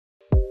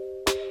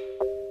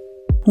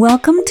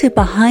Welcome to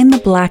Behind the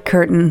Black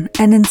Curtain,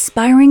 an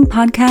inspiring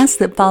podcast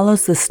that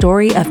follows the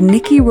story of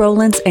Nikki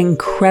Rowland's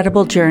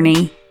incredible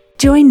journey.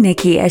 Join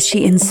Nikki as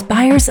she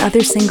inspires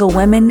other single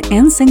women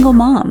and single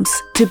moms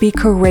to be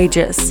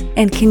courageous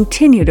and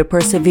continue to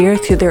persevere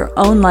through their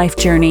own life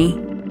journey.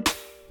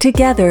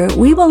 Together,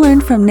 we will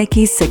learn from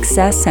Nikki's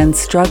success and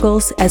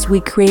struggles as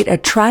we create a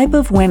tribe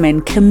of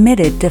women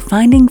committed to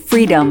finding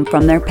freedom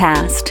from their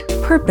past,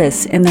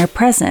 purpose in their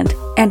present,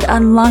 and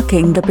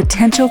unlocking the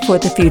potential for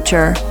the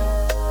future.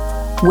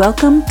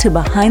 Welcome to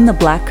Behind the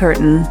Black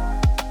Curtain.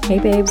 Hey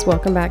babes,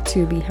 welcome back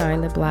to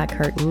Behind the Black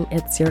Curtain.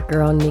 It's your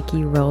girl,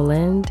 Nikki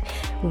Rowland.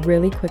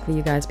 Really quickly,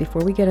 you guys,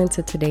 before we get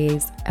into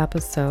today's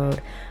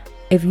episode,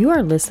 if you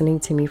are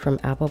listening to me from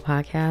Apple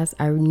Podcasts,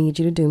 I need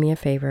you to do me a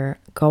favor.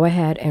 Go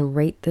ahead and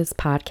rate this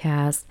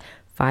podcast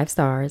 5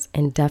 stars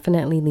and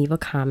definitely leave a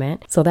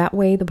comment. So that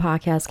way the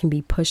podcast can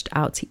be pushed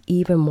out to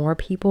even more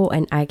people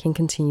and I can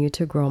continue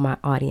to grow my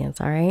audience.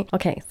 All right.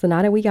 Okay. So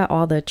now that we got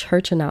all the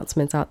church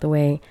announcements out the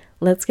way,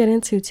 let's get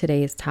into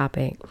today's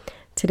topic.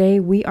 Today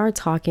we are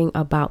talking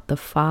about the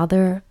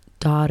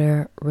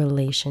father-daughter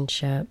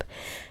relationship.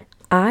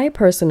 I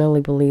personally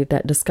believe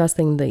that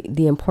discussing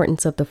the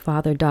importance of the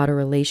father-daughter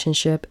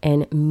relationship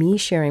and me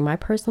sharing my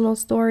personal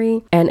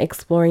story and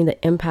exploring the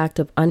impact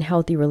of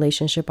unhealthy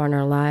relationship on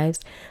our lives,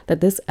 that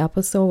this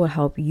episode will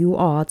help you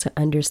all to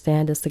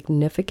understand the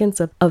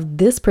significance of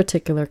this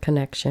particular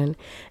connection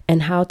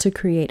and how to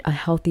create a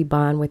healthy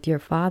bond with your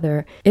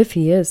father if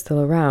he is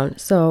still around.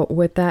 So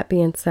with that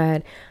being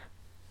said,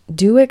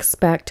 do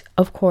expect,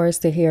 of course,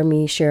 to hear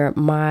me share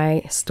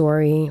my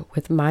story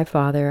with my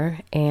father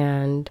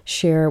and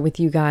share with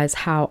you guys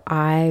how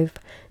I've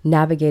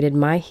navigated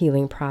my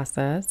healing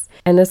process.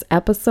 And this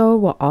episode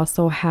will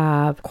also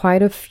have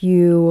quite a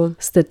few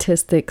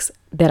statistics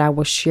that I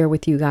will share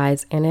with you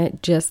guys in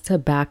it just to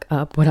back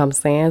up what I'm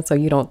saying so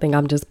you don't think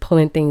I'm just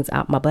pulling things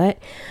out my butt.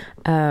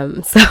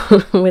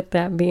 So with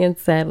that being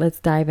said, let's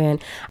dive in.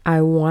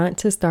 I want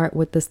to start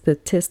with the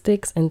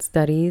statistics and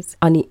studies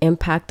on the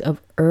impact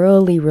of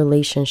early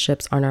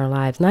relationships on our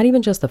lives, not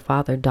even just the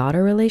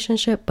father-daughter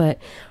relationship, but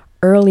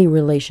early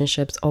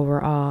relationships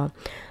overall.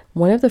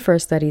 One of the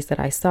first studies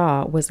that I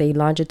saw was a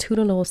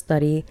longitudinal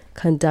study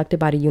conducted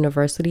by the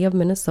University of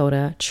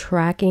Minnesota,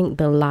 tracking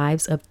the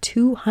lives of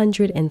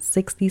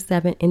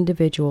 267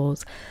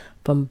 individuals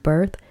from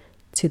birth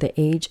to the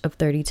age of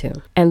 32.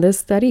 And this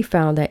study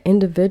found that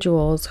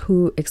individuals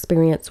who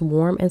experience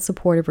warm and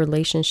supportive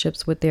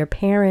relationships with their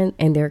parents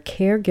and their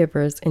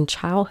caregivers in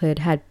childhood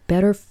had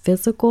better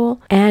physical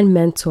and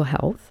mental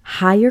health,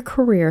 higher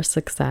career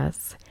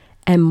success,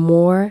 and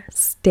more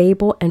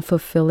stable and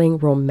fulfilling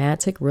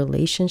romantic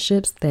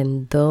relationships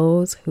than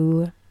those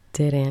who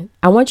didn't.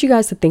 I want you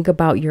guys to think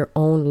about your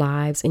own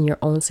lives and your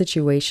own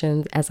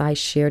situations as I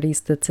share these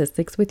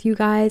statistics with you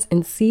guys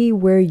and see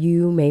where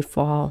you may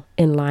fall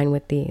in line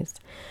with these.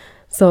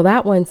 So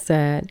that one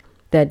said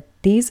that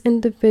these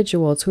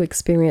individuals who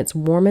experience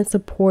warm and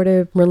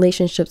supportive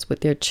relationships with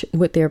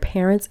their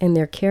parents and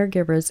their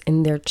caregivers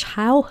in their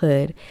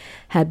childhood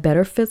had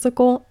better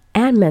physical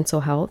and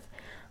mental health,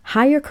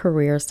 higher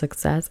career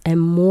success, and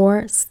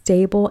more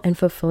stable and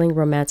fulfilling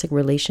romantic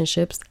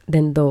relationships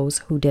than those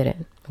who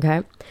didn't.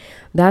 Okay,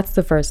 that's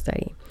the first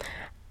study.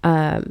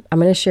 I'm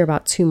going to share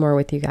about 2 more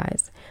with you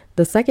guys.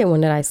 The second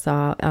one that I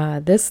saw,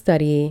 this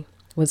study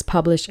was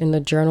published in the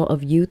Journal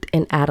of Youth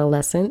and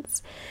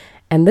Adolescence.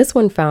 And this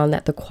one found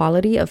that the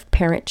quality of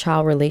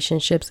parent-child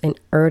relationships in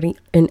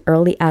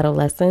early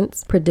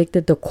adolescence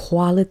predicted the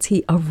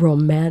quality of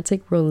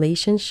romantic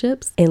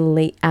relationships in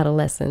late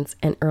adolescence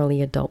and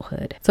early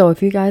adulthood. So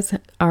if you guys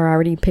are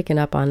already picking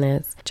up on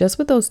this, just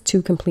with those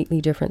 2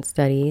 completely different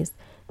studies,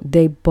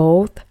 they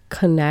both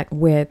connect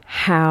with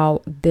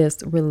how this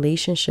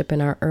relationship in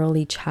our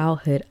early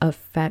childhood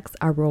affects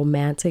our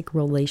romantic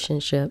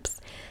relationships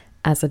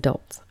as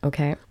adults.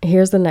 Okay,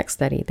 here's the next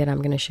study that I'm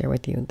going to share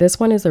with you. This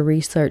one is a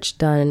research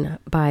done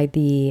by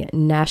the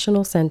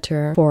National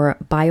Center for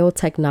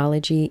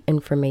Biotechnology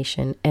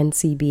Information,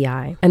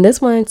 NCBI. And this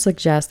one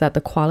suggests that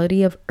the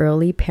quality of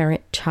early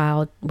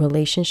parent-child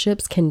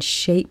relationships can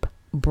shape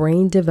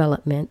brain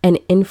development and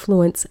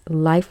influence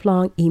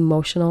lifelong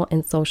emotional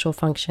and social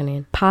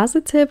functioning.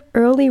 Positive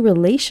early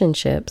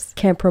relationships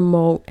can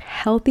promote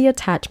healthy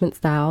attachment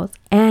styles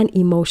and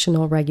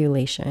emotional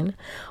regulation,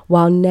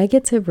 while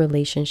negative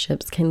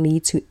relationships can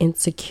lead to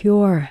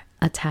insecure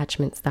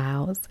attachment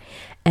styles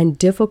and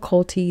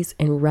difficulties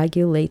in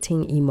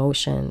regulating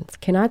emotions.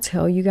 Can I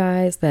tell you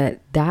guys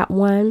that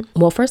one,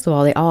 well, first of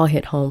all, they all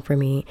hit home for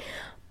me.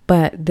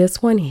 But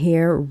this one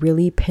here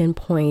really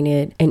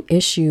pinpointed an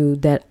issue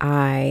that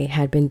I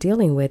had been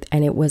dealing with,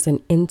 and it was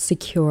an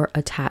insecure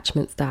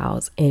attachment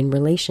styles in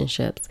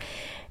relationships.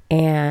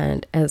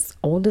 And as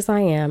old as I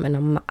am,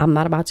 and I'm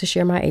not about to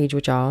share my age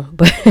with y'all,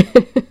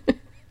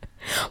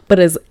 but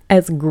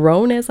as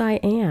grown as I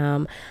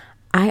am,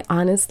 I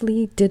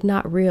honestly did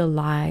not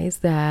realize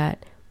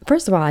that,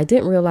 first of all, I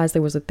didn't realize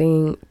there was a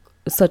thing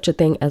such a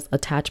thing as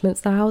attachment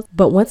styles.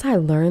 But once I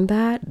learned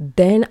that,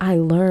 then I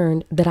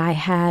learned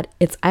that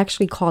it's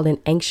actually called an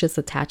anxious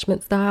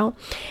attachment style.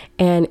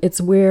 And it's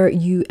where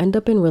you end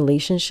up in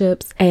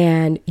relationships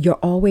and you're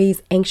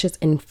always anxious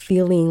and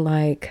feeling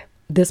like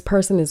this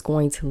person is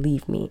going to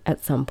leave me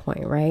at some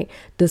point, right?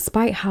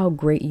 Despite how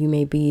great you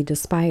may be,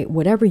 despite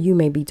whatever you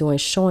may be doing,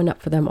 showing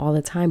up for them all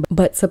the time.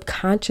 But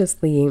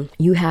subconsciously,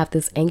 you have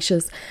this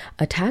anxious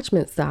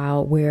attachment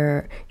style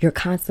where you're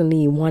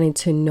constantly wanting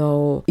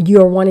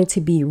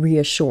to be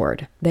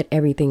reassured that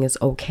everything is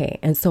okay.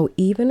 And so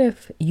even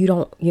if you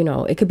don't,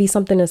 it could be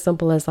something as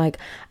simple as like,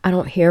 I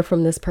don't hear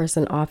from this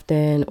person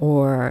often,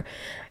 or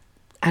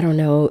I don't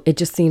know, it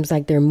just seems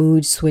like their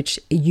mood switch.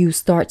 You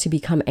start to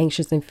become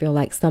anxious and feel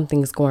like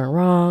something's going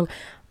wrong.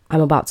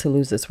 I'm about to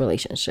lose this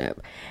relationship.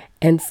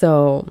 And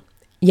so,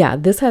 yeah,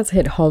 this has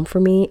hit home for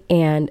me.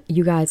 And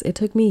you guys, it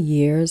took me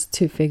years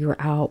to figure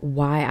out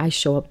why I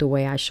show up the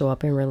way I show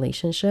up in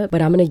relationship.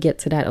 But I'm going to get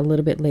to that a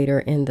little bit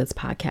later in this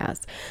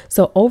podcast.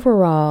 So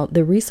overall,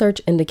 the research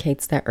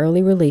indicates that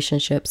early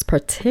relationships,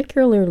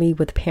 particularly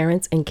with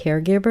parents and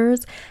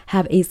caregivers,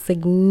 have a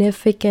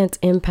significant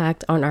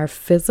impact on our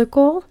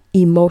physical,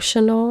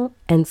 emotional,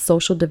 and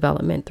social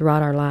development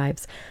throughout our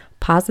lives.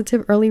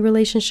 Positive early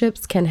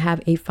relationships can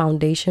have a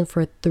foundation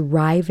for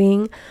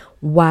thriving,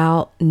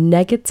 while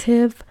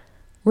negative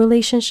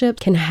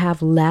relationships can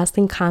have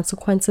lasting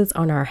consequences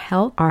on our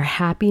health, our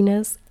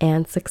happiness,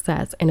 and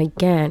success. And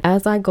again,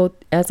 as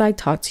I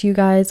talk to you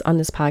guys on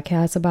this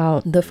podcast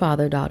about the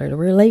father-daughter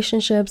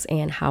relationships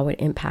and how it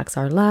impacts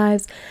our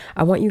lives,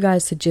 I want you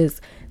guys to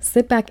just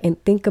sit back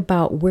and think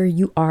about where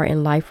you are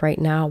in life right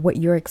now, what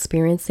you're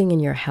experiencing in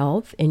your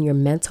health, in your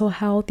mental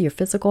health, your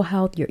physical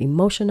health, your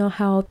emotional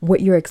health,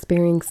 what you're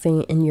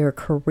experiencing in your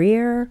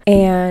career,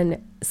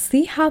 and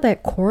see how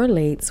that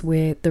correlates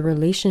with the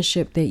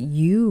relationship that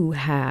you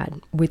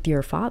had with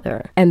your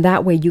father. And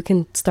that way you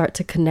can start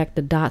to connect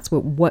the dots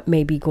with what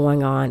may be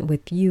going on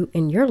with you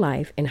in your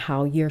life and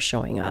how you're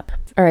showing up.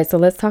 All right, so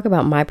let's talk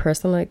about my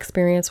personal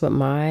experience with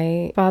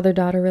my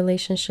father-daughter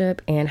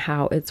relationship and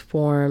how it's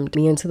formed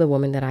me into the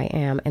woman that I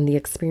am, and the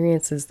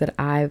experiences that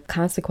I've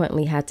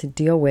consequently had to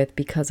deal with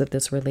because of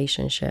this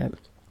relationship.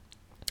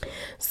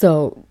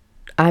 So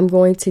I'm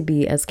going to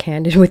be as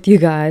candid with you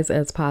guys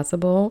as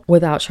possible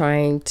without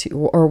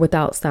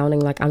sounding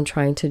like I'm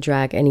trying to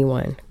drag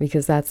anyone,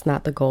 because that's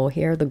not the goal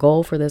here. The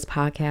goal for this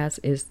podcast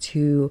is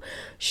to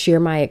share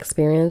my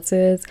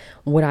experiences,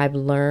 what I've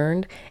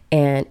learned,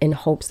 and in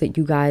hopes that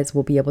you guys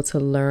will be able to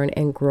learn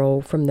and grow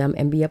from them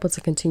and be able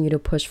to continue to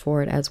push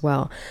forward as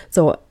well.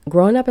 So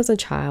growing up as a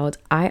child,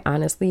 I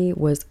honestly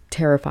was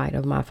terrified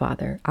of my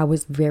father. I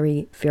was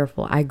very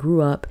fearful. I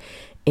grew up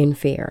in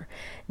fear.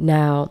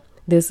 Now,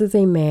 this is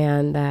a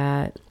man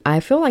that I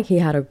feel like he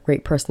had a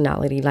great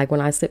personality. Like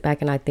when I sit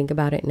back and I think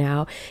about it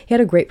now, he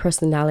had a great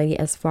personality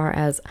as far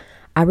as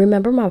I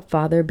remember my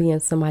father being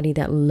somebody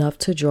that loved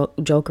to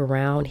joke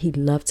around. He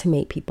loved to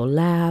make people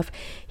laugh.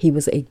 He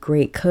was a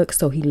great cook.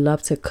 So he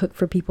loved to cook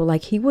for people.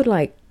 Like he would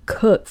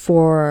cook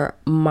for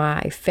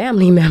my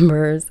family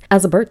members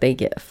as a birthday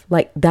gift.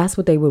 Like that's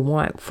what they would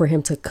want, for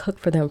him to cook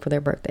for them for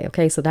their birthday.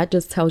 Okay, so that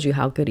just tells you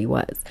how good he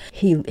was.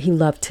 He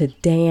loved to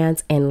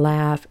dance and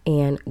laugh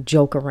and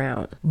joke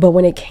around. But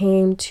when it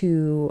came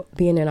to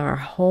being in our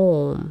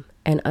home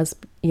and us,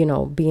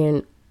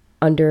 being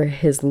under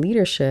his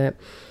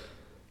leadership,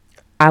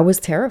 I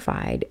was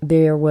terrified.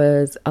 There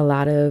was a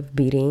lot of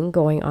beating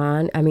going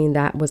on. I mean,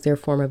 that was their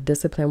form of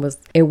discipline.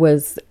 It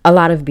was a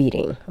lot of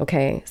beating.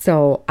 Okay.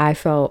 So I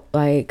felt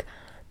like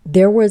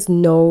there was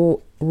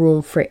no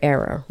room for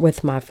error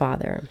with my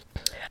father.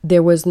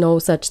 There was no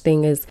such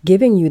thing as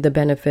giving you the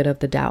benefit of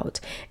the doubt.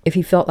 If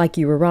he felt like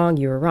you were wrong,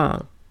 you were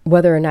wrong.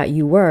 Whether or not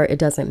you were, it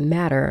doesn't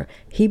matter.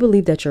 He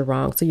believed that you're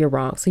wrong, so you're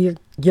wrong. So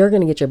you're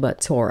going to get your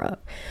butt tore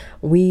up.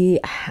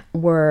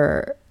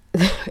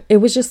 It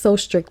was just so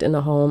strict in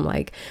the home.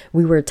 Like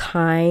we were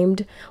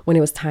timed when it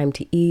was time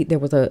to eat. There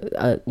was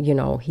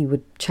he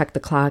would check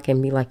the clock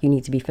and be like, you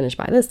need to be finished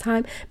by this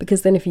time,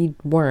 because then if you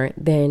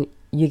weren't, then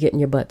you're getting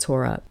your butt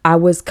tore up. I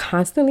was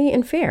constantly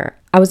in fear.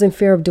 I was in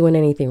fear of doing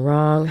anything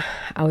wrong.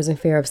 I was in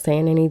fear of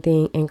saying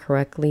anything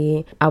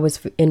incorrectly. I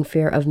was in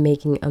fear of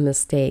making a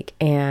mistake.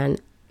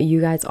 And you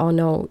guys all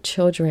know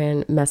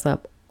children mess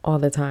up all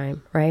the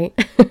time, right?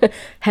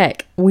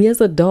 Heck, we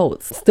as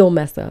adults still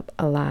mess up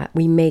a lot.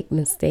 We make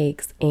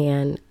mistakes,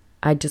 and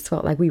I just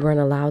felt like we weren't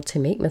allowed to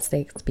make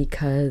mistakes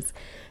because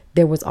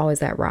there was always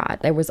that rod.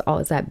 There was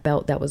always that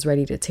belt that was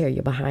ready to tear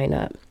your behind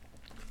up.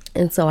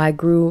 And so I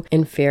grew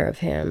in fear of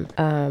him.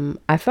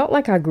 I felt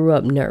like I grew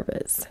up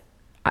nervous.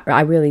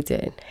 I really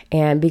did.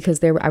 And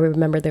because I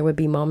remember there would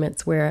be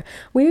moments where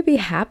we would be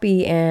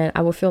happy and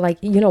I would feel like,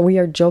 we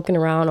are joking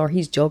around or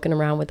he's joking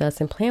around with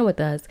us and playing with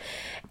us.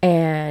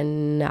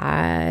 And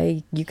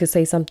you could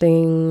say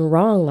something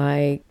wrong,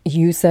 like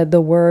you said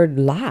the word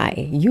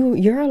lie.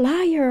 You're a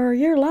liar,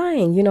 you're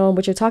lying,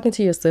 but you're talking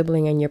to your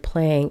sibling and you're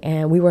playing,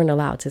 and we weren't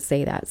allowed to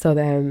say that. So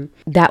then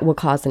that would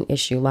cause an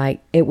issue.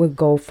 Like it would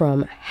go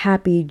from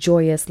happy,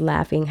 joyous,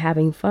 laughing,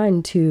 having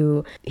fun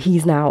to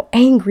he's now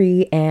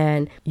angry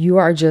and you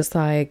are just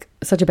like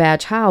such a bad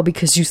child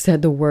because you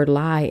said the word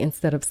lie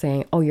instead of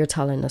saying, oh, you're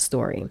telling a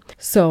story.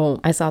 So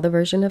I saw the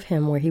version of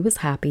him where he was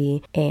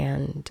happy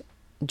and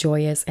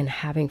joyous and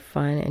having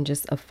fun and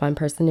just a fun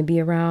person to be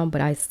around.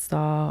 But I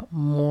saw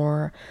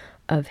more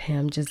of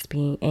him just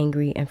being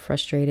angry and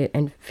frustrated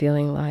and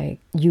feeling like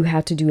you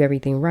have to do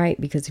everything right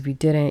because if you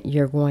didn't,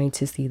 you're going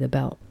to see the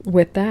belt.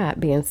 With that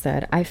being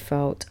said, I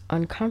felt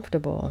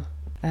uncomfortable.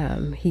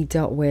 He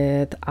dealt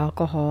with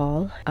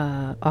alcoholism,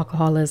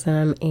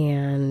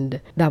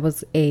 and that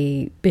was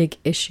a big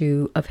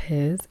issue of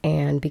his.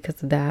 And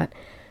because of that,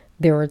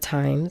 there were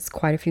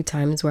quite a few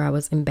times where I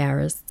was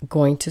embarrassed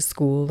going to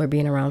school or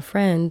being around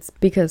friends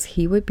because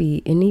he would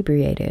be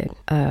inebriated.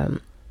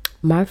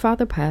 My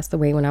father passed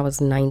away when I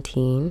was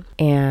 19,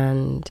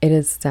 and it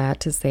is sad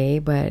to say,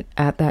 but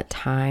at that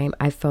time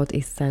I felt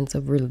a sense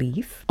of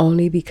relief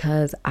only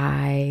because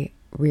I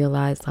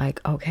realized like,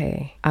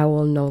 okay, I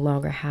will no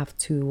longer have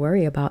to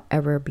worry about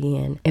ever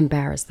being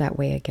embarrassed that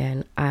way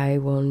again. I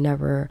will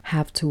never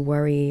have to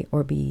worry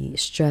or be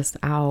stressed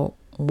out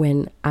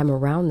when I'm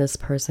around this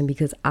person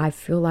because I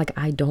feel like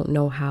I don't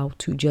know how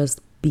to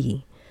just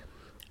be.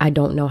 I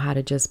don't know how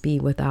to just be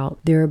without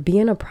there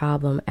being a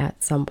problem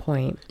at some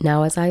point.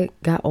 Now, as I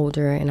got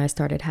older and I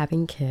started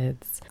having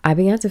kids, I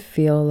began to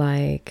feel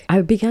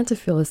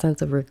a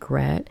sense of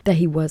regret that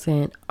he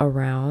wasn't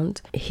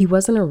around. He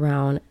wasn't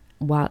around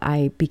while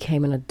I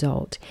became an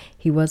adult.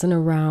 He wasn't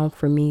around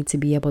for me to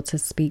be able to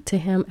speak to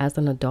him as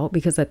an adult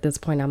because at this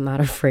point I'm not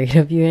afraid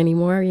of you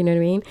anymore, you know what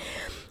I mean?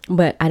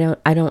 But I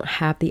don't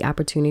have the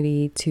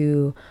opportunity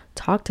to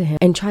talk to him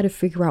and try to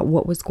figure out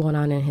what was going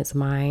on in his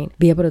mind,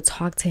 be able to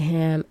talk to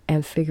him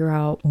and figure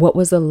out what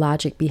was the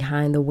logic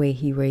behind the way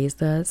he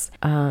raised us,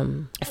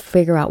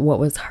 figure out what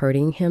was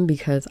hurting him,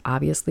 because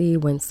obviously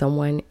when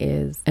someone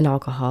is an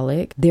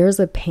alcoholic, there's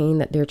a pain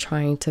that they're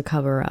trying to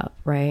cover up,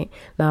 right?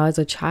 Now, as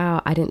a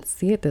child, I didn't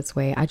see it this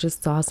way. I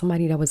just saw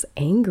somebody that was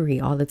angry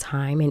all the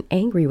time and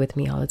angry with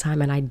me all the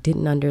time, and I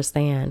didn't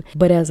understand.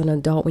 But as an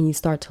adult, when you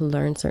start to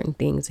learn certain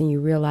things and you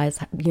realize,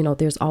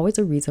 there's always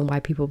a reason why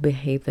people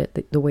behave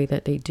the way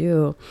that they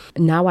do.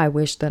 Now I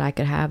wish that I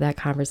could have that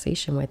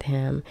conversation with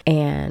him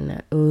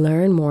and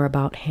learn more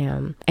about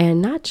him.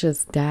 And not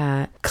just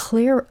that,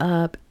 clear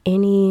up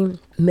any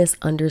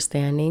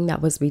misunderstanding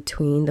that was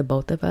between the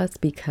both of us,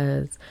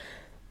 because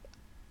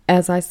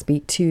as I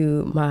speak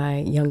to my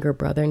younger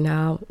brother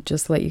now,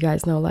 just to let you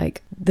guys know,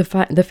 like the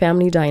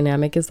family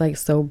dynamic is like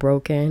so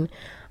broken.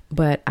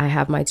 But I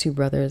have my two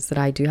brothers that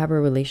I do have a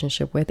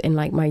relationship with. And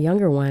like my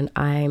younger one,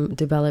 I'm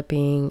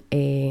developing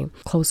a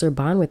closer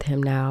bond with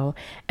him now.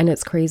 And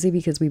it's crazy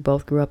because we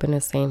both grew up in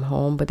the same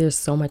home, but there's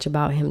so much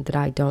about him that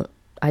I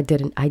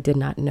did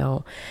not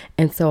know.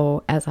 And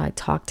so as I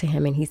talk to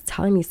him and he's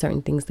telling me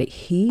certain things that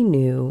he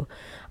knew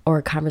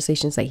or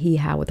conversations that he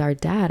had with our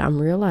dad, I'm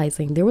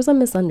realizing there was a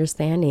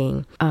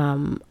misunderstanding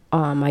on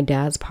my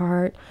dad's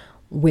part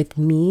with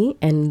me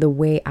and the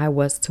way I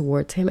was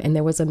towards him. And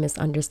there was a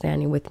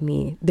misunderstanding with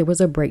me. There was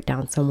a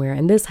breakdown somewhere.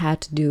 And this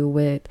had to do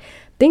with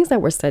things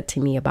that were said to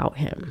me about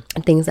him,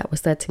 things that were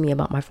said to me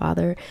about my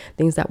father,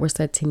 things that were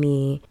said to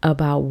me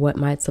about what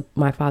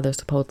my father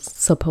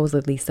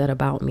supposedly said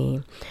about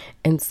me.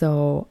 And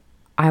so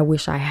I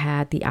wish I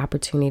had the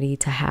opportunity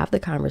to have the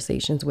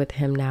conversations with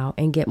him now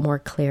and get more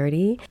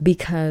clarity,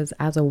 because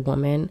as a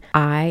woman,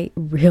 I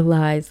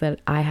realize that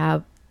I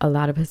have a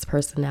lot of his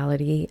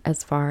personality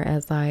as far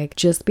as like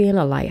just being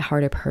a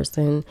lighthearted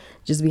person,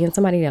 just being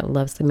somebody that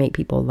loves to make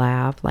people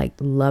laugh. I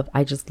love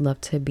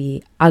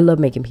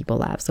making people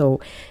laugh. So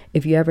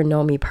if you ever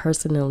know me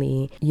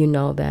personally, you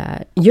know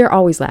that you're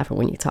always laughing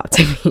when you talk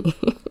to me.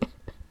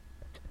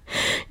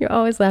 You're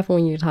always laughing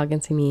when you're talking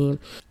to me.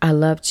 I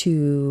love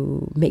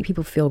to make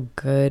people feel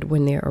good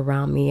when they're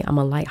around me. I'm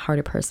a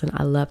lighthearted person.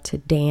 I love to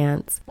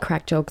dance,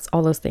 crack jokes,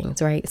 all those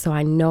things, right? So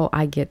I know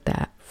I get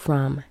that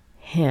from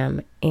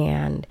him.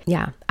 And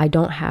yeah, I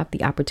don't have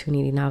the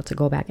opportunity now to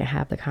go back and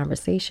have the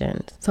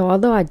conversations. So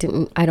although I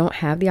don't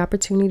have the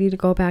opportunity to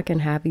go back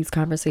and have these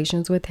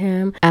conversations with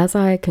him, as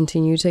I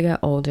continue to get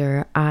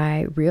older,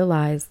 I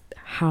realized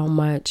how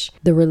much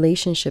the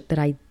relationship that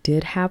I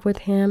did have with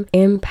him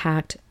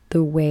impact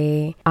the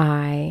way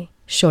I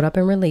showed up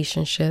in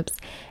relationships.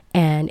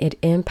 And it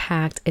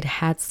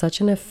had such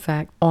an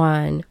effect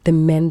on the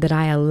men that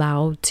I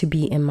allowed to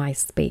be in my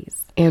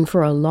space. And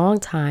for a long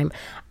time,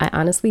 I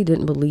honestly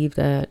didn't believe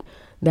that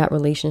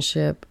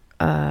relationship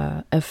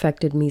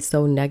affected me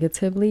so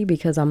negatively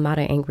because I'm not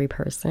an angry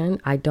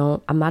person.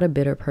 I'm not a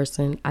bitter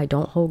person. I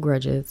don't hold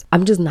grudges.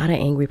 I'm just not an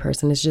angry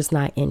person. It's just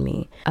not in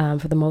me.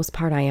 For the most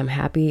part, I am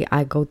happy.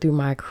 I go through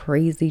my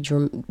crazy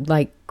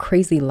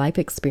life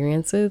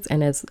experiences,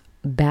 and as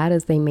bad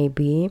as they may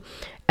be,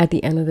 at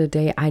the end of the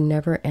day, I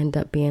never end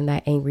up being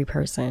that angry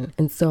person.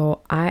 And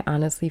so I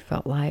honestly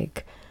felt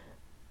like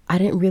I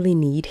didn't really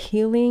need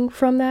healing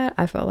from that.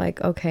 I felt like,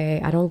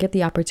 okay, I don't get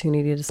the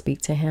opportunity to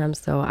speak to him,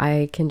 so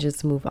I can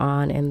just move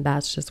on, and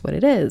that's just what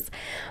it is.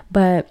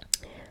 But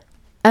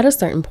at a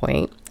certain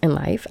point in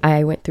life,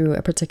 I went through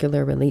a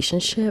particular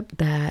relationship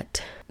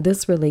that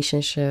this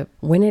relationship,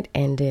 when it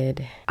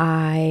ended,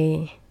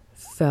 I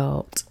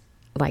felt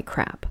like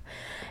crap.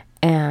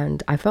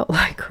 And I felt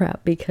like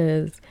crap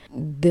because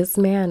this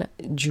man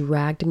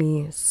dragged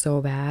me so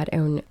bad.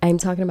 And I'm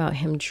talking about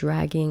him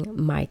dragging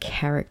my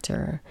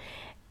character.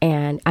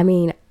 And I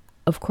mean,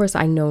 of course,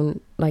 I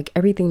know like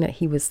everything that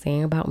he was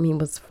saying about me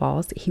was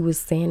false. He was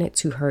saying it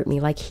to hurt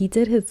me. Like he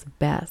did his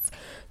best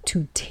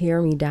to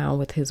tear me down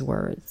with his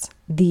words.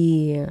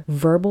 The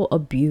verbal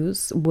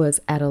abuse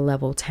was at a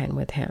level 10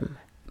 with him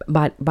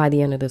by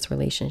the end of this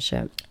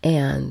relationship.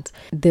 And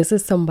this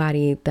is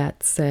somebody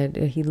that said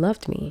he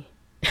loved me.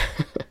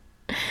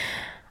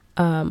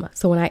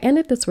 So when I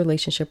ended this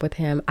relationship with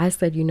him, I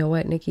said, you know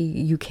what, Nikki,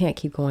 you can't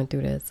keep going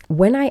through this.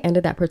 When I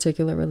ended that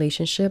particular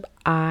relationship,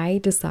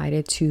 I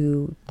decided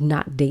to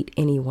not date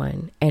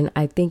anyone. And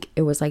I think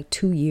it was like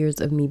 2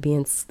 years of me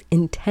being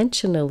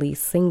intentionally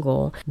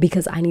single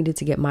because I needed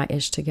to get my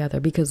ish together.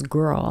 Because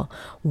girl,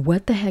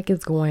 what the heck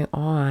is going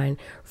on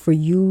for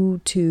you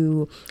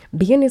to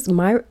be in this,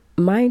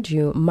 mind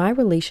you, my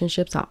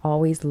relationships are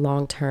always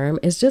long term.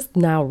 It's just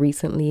now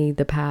recently,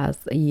 the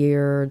past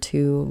year or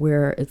two,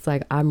 where it's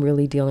like I'm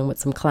really dealing with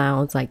some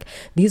clowns. Like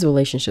these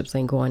relationships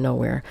ain't going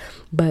nowhere.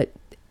 But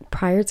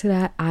prior to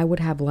that, I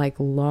would have like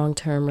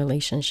long-term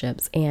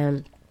relationships,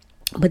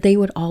 but they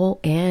would all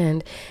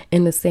end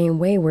in the same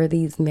way where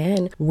these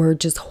men were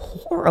just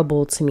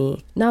horrible to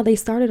me. Now, they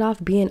started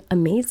off being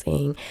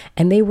amazing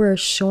and they were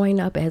showing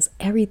up as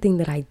everything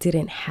that I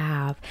didn't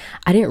have.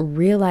 I didn't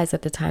realize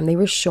at the time they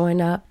were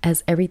showing up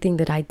as everything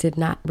that I did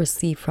not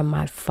receive from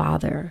my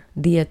father.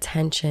 The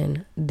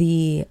attention,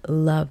 the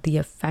love, the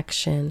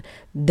affection,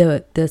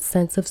 the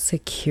sense of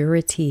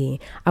security.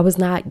 I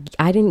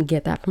didn't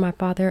get that from my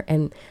father.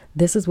 And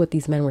this is what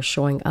these men were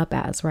showing up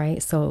as,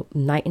 right? So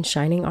knight in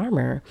shining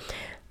armor.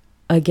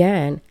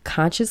 Again,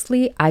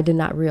 consciously, I did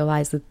not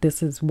realize that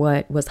this is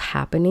what was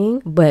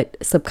happening, but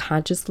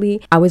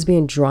subconsciously, I was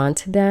being drawn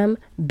to them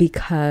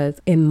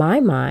because in my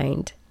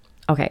mind,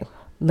 okay,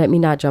 let me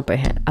not jump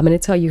ahead. I'm going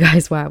to tell you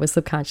guys why I was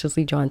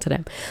subconsciously drawn to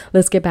them.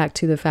 Let's get back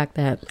to the fact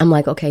that I'm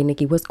like, okay,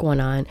 Nikki, what's going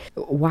on?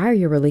 Why are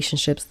your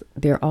relationships,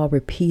 they're all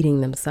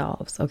repeating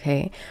themselves,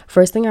 okay?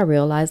 First thing I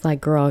realized,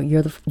 like, girl,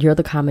 you're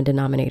the common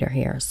denominator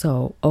here.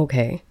 So,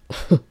 okay,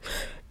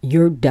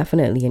 you're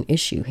definitely an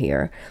issue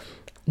here.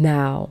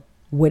 Now,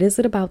 what is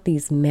it about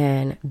these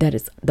men that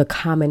is the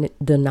common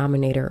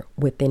denominator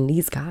within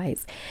these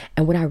guys?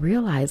 And what I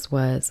realized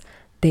was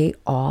they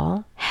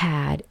all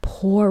had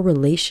poor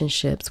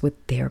relationships with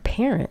their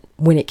parents.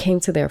 When it came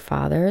to their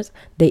fathers,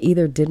 they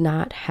either did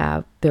not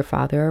have their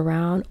father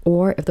around,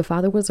 or if the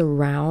father was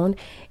around,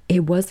 he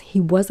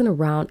wasn't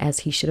around as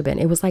he should have been.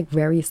 It was like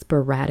very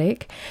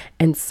sporadic.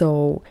 And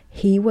so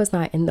he was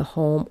not in the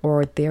home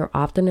or there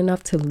often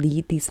enough to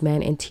lead these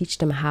men and teach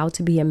them how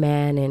to be a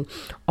man and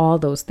all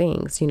those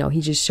things. You know, he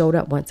just showed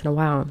up once in a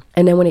while.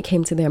 And then when it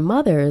came to their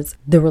mothers,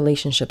 the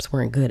relationships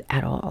weren't good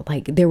at all.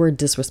 Like they were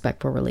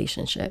disrespectful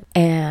relationships.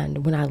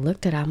 And when I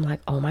looked at it, I'm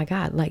like, oh my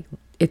God, like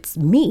it's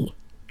me.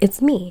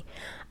 It's me.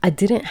 I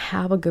didn't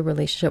have a good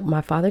relationship with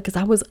my father because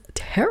I was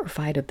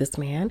terrified of this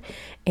man.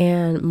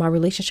 And my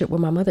relationship with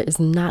my mother is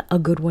not a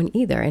good one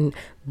either. And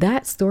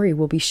that story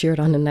will be shared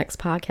on the next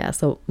podcast.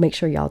 So make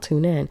sure y'all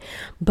tune in.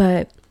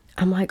 But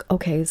I'm like,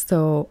 okay,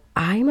 so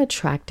I'm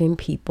attracting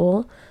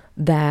people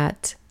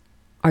that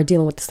are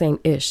dealing with the same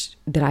ish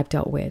that I've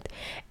dealt with.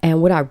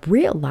 And what I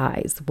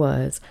realized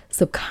was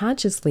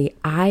subconsciously,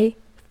 I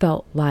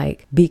felt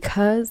like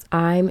because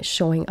I'm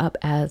showing up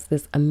as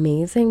this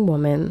amazing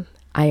woman,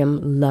 I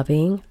am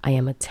loving, I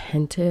am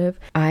attentive,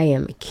 I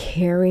am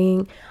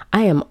caring,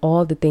 I am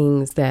all the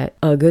things that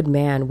a good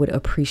man would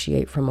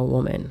appreciate from a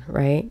woman,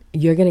 right?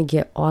 You're going to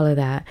get all of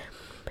that.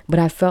 But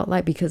I felt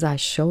like because I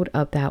showed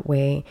up that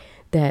way,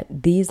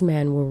 that these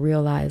men will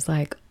realize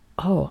like,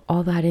 oh,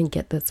 although I didn't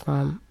get this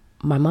from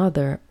my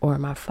mother or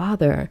my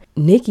father,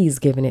 Nikki's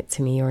giving it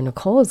to me or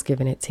Nicole's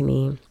giving it to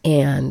me.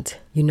 And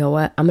you know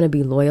what? I'm going to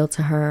be loyal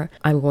to her.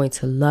 I'm going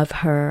to love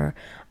her.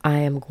 I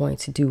am going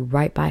to do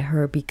right by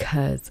her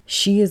because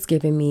she is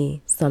giving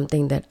me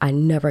something that I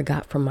never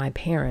got from my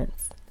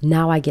parents.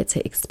 Now I get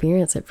to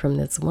experience it from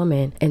this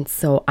woman. And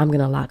so I'm going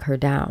to lock her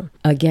down.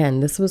 Again,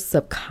 this was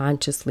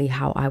subconsciously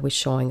how I was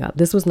showing up.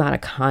 This was not a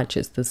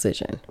conscious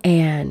decision.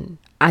 And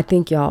I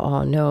think y'all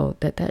all know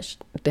that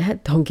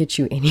don't get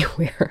you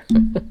anywhere.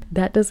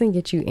 That doesn't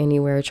get you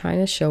anywhere.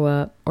 Trying to show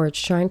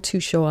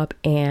up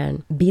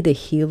and be the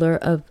healer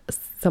of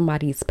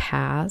somebody's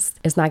past,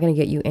 it's not going to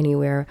get you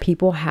anywhere.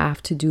 People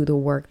have to do the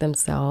work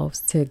themselves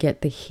to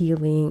get the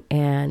healing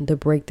and the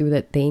breakthrough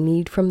that they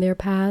need from their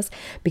past,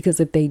 because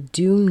if they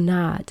do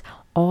not,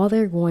 all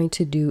they're going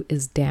to do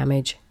is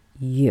damage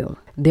you.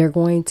 They're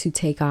going to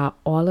take out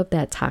all of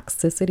that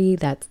toxicity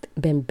that's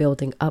been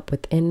building up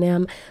within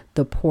them,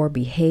 the poor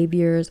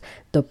behaviors,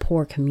 the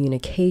poor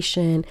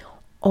communication,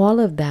 all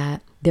of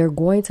that. They're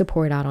going to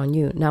pour it out on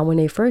you. Now, when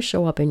they first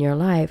show up in your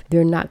life,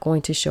 they're not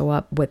going to show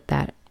up with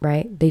that,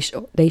 right? They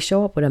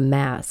show up with a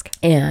mask,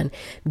 and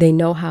they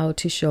know how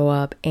to show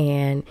up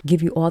and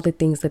give you all the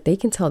things that they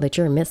can tell that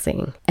you're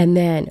missing. And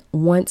then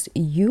once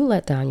you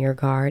let down your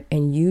guard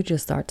and you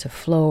just start to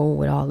flow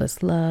with all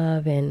this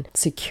love and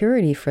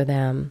security for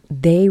them,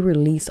 they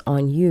release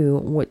on you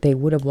what they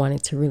would have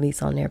wanted to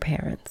release on their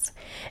parents.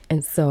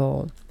 And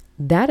so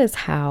that is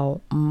how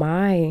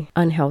my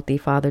unhealthy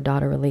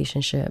father-daughter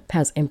relationship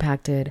has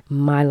impacted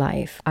my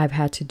life. I've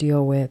had to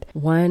deal with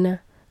one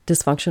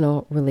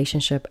dysfunctional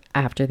relationship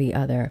after the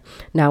other.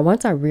 Now,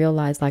 once I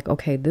realized like,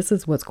 okay, this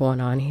is what's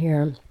going on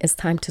here, it's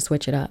time to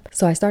switch it up.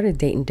 So I started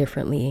dating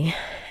differently,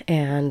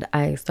 and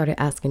I started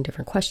asking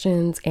different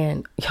questions.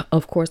 And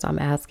of course, I'm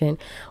asking,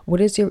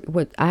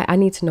 I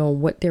need to know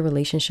what their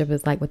relationship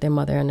is like with their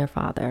mother and their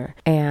father.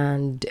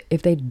 And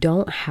if they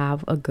don't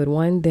have a good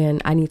one,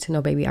 then I need to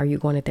know, baby, are you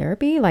going to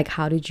therapy? Like,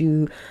 how did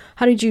you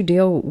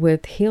deal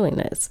with healing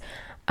this?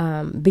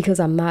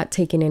 Because I'm not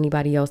taking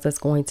anybody else that's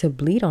going to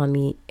bleed on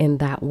me in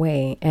that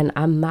way. And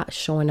I'm not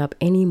showing up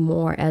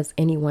anymore as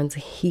anyone's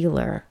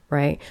healer,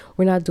 right?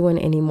 We're not doing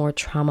any more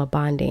trauma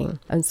bonding.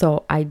 And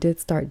so I did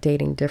start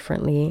dating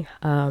differently.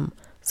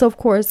 So of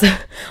course,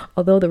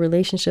 although the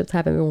relationships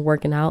haven't been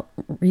working out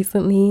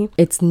recently,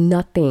 it's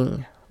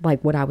nothing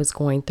like what I was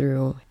going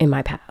through in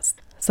my past.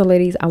 So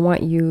ladies, I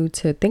want you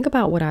to think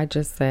about what I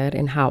just said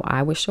and how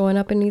I was showing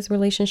up in these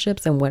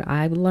relationships and what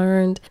I've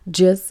learned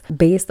just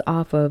based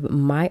off of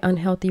my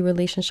unhealthy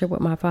relationship with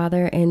my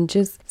father, and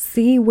just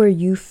see where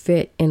you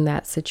fit in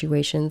that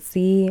situation.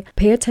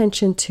 Pay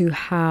attention to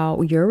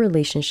how your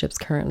relationships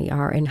currently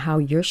are and how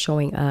you're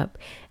showing up,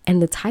 and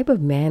the type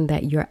of man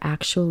that you're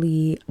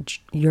actually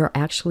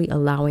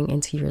allowing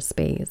into your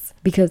space.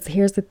 Because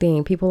here's the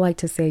thing, people like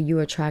to say you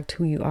attract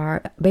who you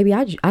are. Baby,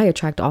 I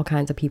attract all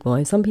kinds of people,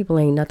 and some people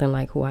ain't nothing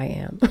like who I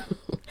am.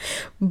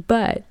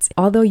 But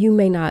although you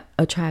may not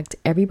attract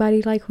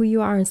everybody like who you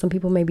are, and some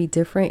people may be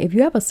different, if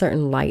you have a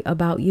certain light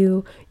about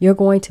you, you're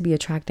going to be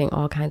attracting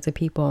all kinds of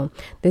people.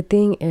 The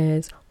thing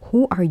is,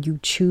 who are you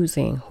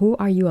choosing? Who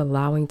are you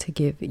allowing to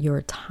give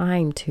your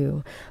time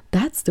to?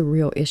 That's the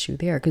real issue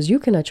there, because you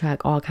can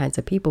attract all kinds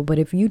of people, but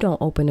if you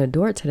don't open a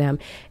door to them,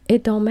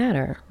 it don't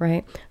matter,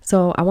 right?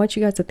 So I want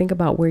you guys to think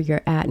about where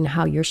you're at and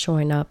how you're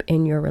showing up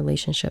in your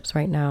relationships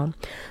right now.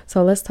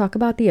 So let's talk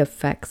about the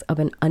effects of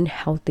an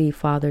unhealthy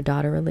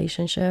father-daughter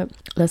relationship.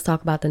 Let's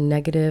talk about the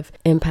negative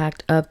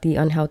impact of the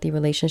unhealthy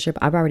relationship.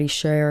 I've already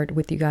shared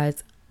with you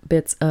guys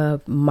bits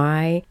of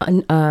my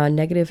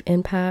negative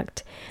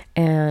impact,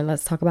 and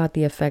let's talk about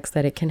the effects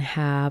that it can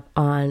have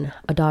on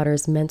a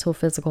daughter's mental,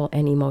 physical,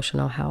 and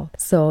emotional health.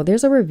 So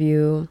there's a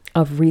review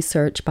of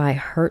research by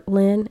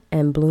Hertlin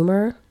and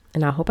Bloomer,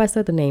 and I hope I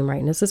said the name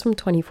right, and this is from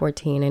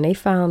 2014, and they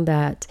found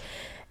that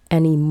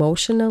an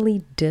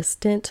emotionally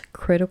distant,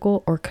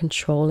 critical, or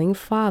controlling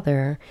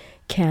father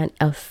can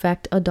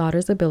affect a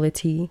daughter's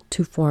ability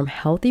to form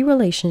healthy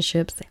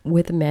relationships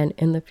with men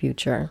in the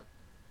future.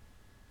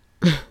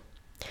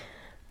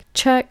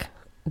 Check,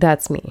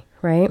 that's me,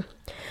 right?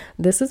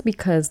 This is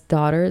because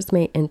daughters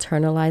may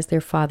internalize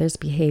their father's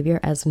behavior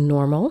as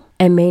normal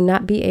and may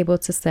not be able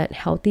to set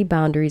healthy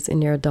boundaries in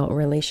their adult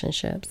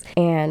relationships.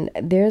 And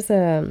there's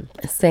a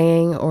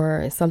saying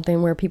or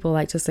something where people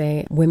like to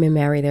say, women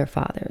marry their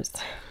fathers.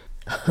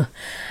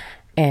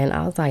 And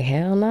I was like,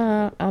 hell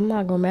nah, I'm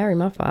not gonna marry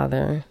my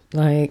father.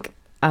 Like,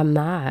 I'm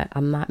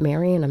not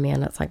marrying a man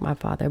that's like my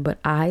father. But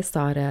I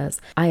saw it as,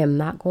 I am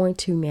not going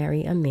to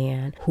marry a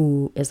man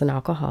who is an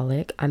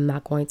alcoholic. I'm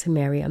not going to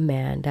marry a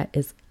man that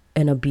is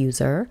an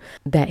abuser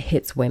that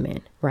hits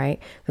women,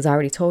 right? Because I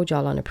already told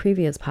y'all on a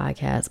previous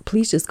podcast,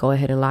 please just go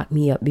ahead and lock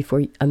me up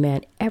before a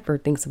man ever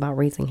thinks about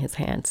raising his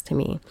hands to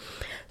me.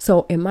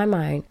 So in my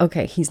mind,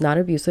 okay, he's not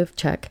abusive,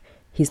 check.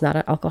 He's not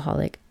an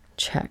alcoholic,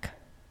 check.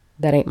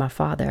 That ain't my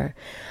father.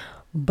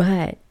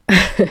 But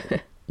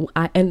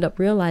I ended up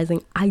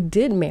realizing I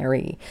did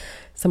marry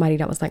somebody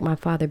that was like my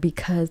father,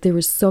 because there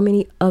were so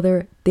many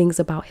other things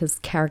about his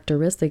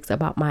characteristics,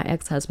 about my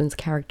ex-husband's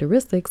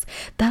characteristics,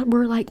 that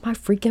were like my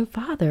freaking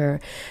father.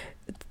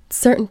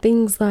 Certain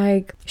things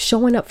like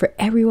showing up for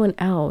everyone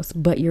else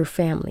but your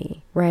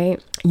family,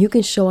 right? You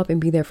can show up and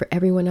be there for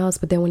everyone else,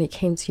 but then when it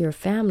came to your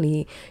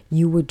family,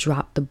 you would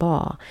drop the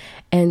ball.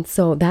 And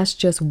so that's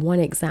just one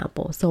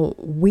example. So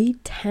we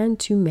tend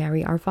to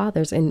marry our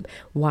fathers. And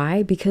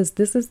why? Because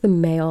this is the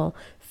male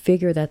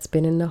figure that's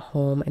been in the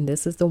home, and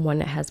this is the one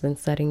that has been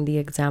setting the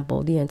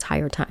example the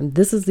entire time.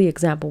 This is the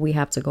example we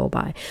have to go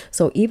by.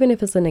 So even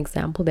if it's an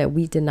example that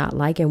we did not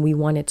like and we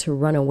wanted to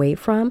run away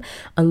from,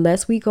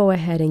 unless we go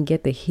ahead and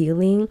get the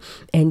healing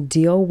and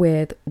deal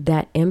with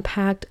that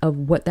impact of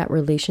what that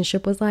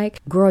relationship was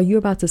like, girl, you're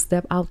about to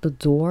step out the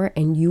door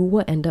and you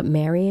will end up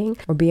marrying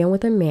or being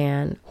with a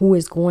man who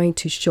is going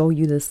to show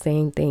you the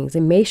same things.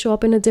 It may show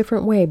up in a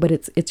different way, but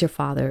it's your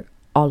father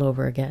all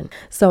over again.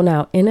 So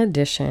now, in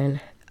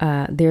addition,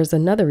 there's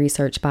another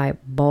research by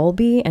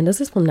Bowlby, and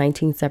this is from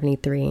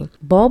 1973.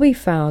 Bowlby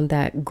found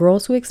that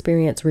girls who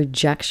experienced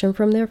rejection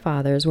from their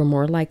fathers were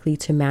more likely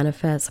to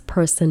manifest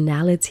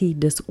personality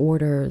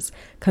disorders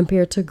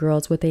compared to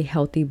girls with a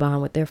healthy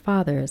bond with their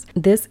fathers.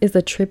 This is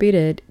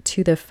attributed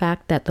to the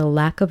fact that the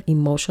lack of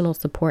emotional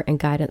support and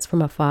guidance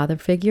from a father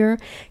figure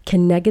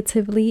can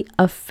negatively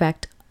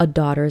affect a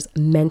daughter's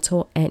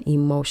mental and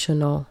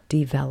emotional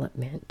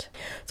development.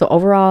 So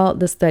overall,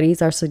 the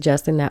studies are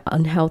suggesting that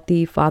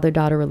unhealthy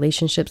father-daughter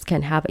relationships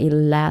can have a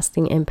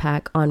lasting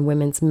impact on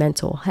women's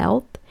mental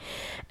health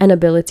and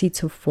ability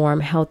to form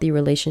healthy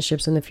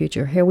relationships in the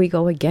future. Here we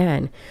go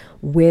again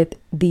with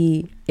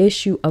the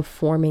issue of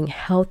forming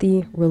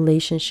healthy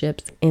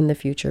relationships in the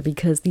future,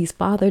 because these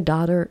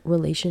father-daughter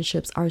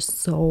relationships are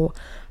so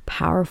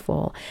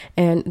powerful.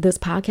 And this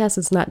podcast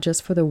is not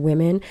just for the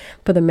women,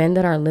 for the men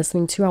that are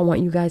listening to. I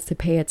want you guys to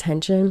pay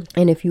attention.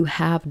 And if you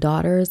have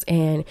daughters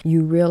and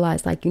you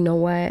realize, like, you know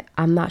what,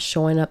 I'm not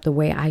showing up the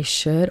way I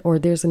should, or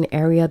there's an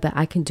area that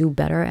I can do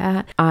better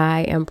at,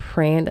 I am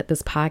praying that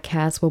this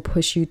podcast will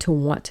push you to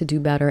want to do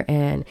better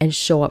and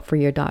show up for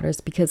your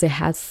daughters, because it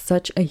has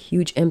such a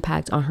huge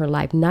impact on her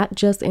life, not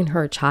just in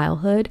her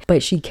childhood,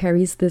 but she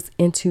carries this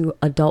into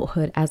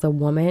adulthood as a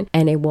woman,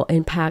 and it will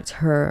impact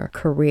her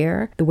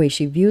career, the way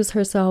she views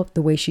herself,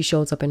 the way she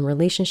shows up in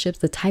relationships,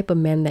 the type of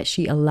men that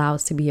she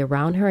allows to be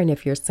around her. And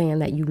if you're saying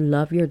that you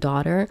love your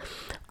daughter,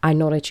 I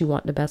know that you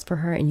want the best for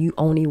her and you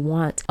only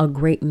want a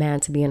great man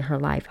to be in her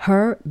life.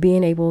 Her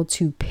being able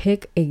to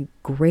pick a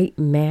great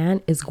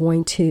man is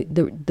going to,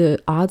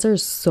 the odds are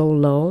so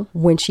low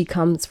when she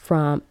comes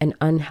from an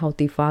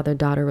unhealthy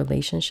father-daughter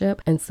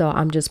relationship. And so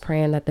I'm just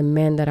praying that the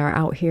men that are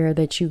out here,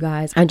 that you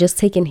guys are just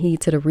taking heed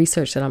to the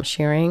research that I'm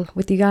sharing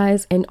with you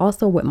guys, and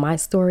also with my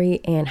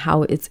story and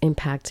how it's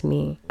impacted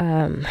me.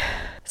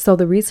 So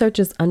the research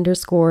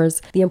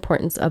underscores the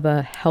importance of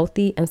a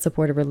healthy and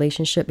supportive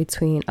relationship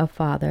between a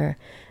father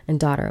and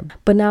daughter.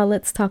 But now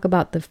let's talk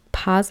about the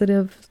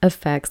positive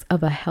effects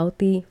of a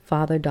healthy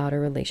father-daughter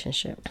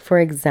relationship. For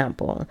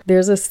example,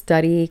 there's a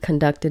study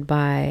conducted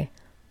by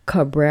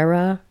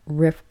Cabrera,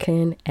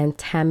 Rifkin, and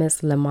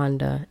Tamis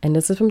Lamonda, and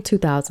this is from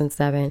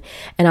 2007.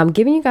 And I'm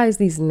giving you guys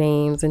these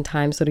names and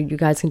times so that you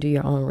guys can do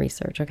your own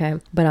research, okay?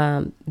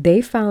 But they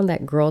found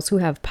that girls who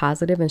have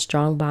positive and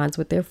strong bonds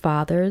with their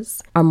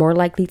fathers are more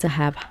likely to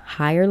have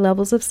higher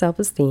levels of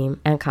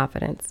self-esteem and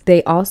confidence.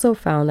 They also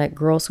found that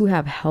girls who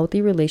have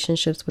healthy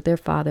relationships with their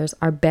fathers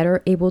are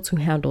better able to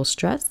handle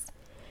stress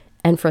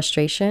and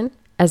frustration,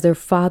 as their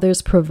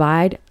fathers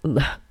provide,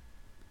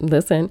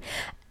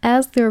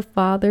 as their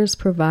fathers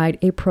provide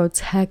a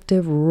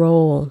protective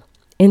role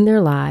in their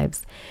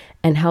lives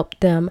and help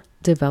them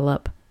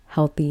develop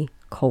healthy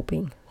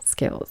coping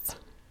skills.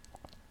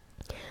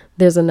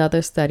 There's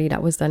another study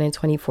that was done in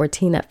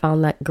 2014 that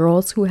found that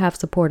girls who have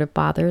supportive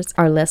fathers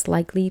are less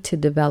likely to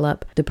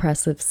develop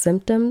depressive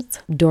symptoms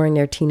during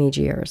their teenage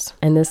years.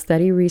 And in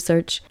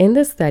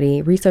this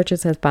study,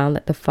 researchers have found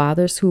that the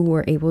fathers who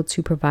were able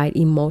to provide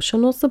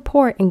emotional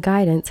support and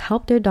guidance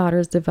helped their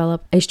daughters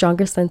develop a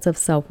stronger sense of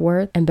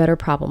self-worth and better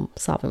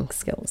problem-solving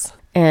skills.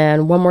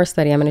 And one more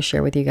study I'm going to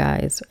share with you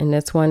guys, and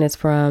this one is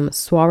from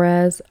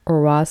Suarez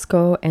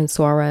Orozco and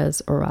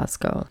Suarez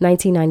Orozco,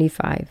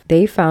 1995.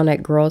 They found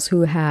that girls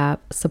who have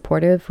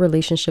supportive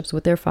relationships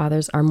with their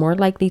fathers are more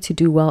likely to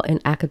do well in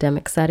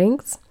academic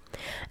settings.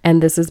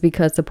 And this is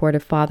because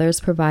supportive fathers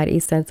provide a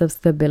sense of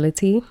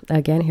stability.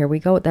 Again, here we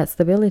go with that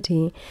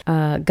stability,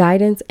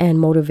 guidance and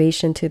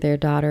motivation to their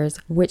daughters,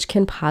 which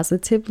can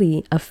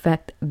positively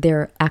affect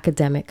their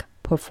academic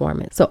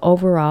performance. So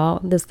overall,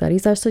 the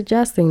studies are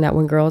suggesting that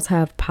when girls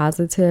have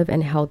positive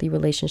and healthy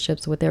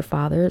relationships with their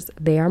fathers,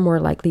 they are more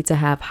likely to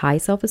have high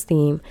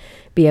self-esteem,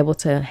 be able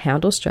to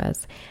handle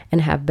stress, and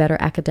have better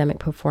academic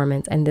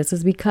performance. And this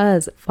is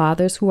because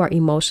fathers who are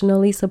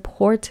emotionally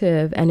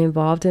supportive and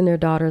involved in their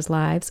daughters'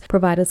 lives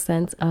provide a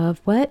sense of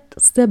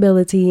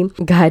stability,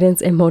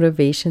 guidance, and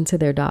motivation to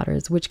their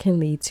daughters, which can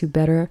lead to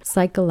better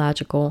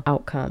psychological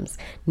outcomes.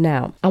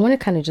 Now, I want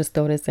to kind of just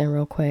throw this in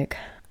real quick.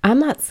 I'm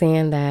not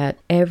saying that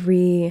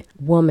every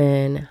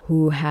woman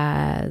who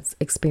has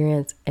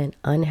experienced an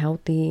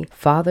unhealthy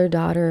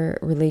father-daughter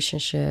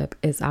relationship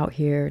is out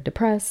here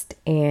depressed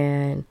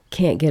and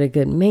can't get a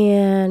good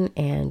man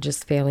and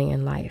just failing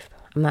in life.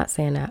 I'm not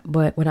saying that,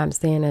 but what I'm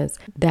saying is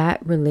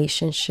that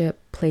relationship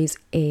plays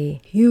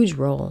a huge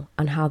role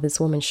on how this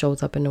woman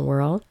shows up in the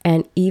world.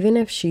 And even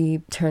if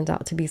she turns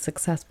out to be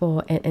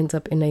successful and ends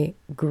up in a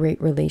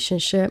great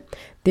relationship,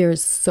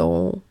 there's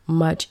so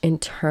much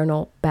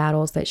internal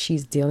battles that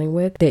she's dealing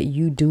with that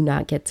you do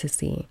not get to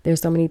see.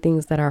 There's so many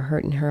things that are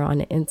hurting her on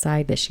the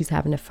inside that she's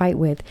having to fight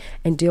with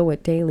and deal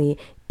with daily,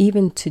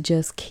 even to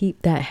just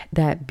keep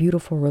that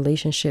beautiful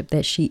relationship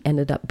that she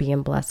ended up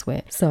being blessed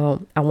with.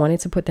 So I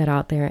wanted to put that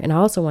out there. And I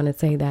also want to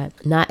say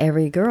that not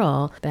every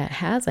girl that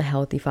has a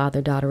healthy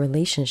father-daughter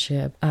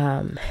relationship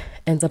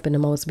ends up in the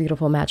most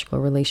beautiful, magical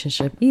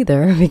relationship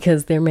either,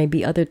 because there may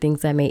be other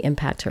things that may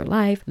impact her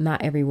life.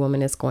 Not every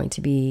woman is going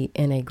to be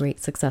in a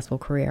great, successful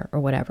career or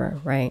whatever,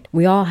 right?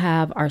 We all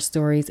have our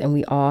stories, and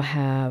we all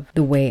have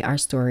the way our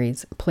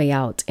stories play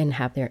out and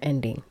have their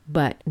ending.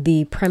 But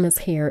the premise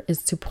here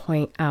is to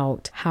point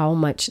out how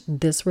much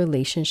this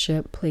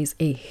relationship plays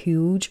a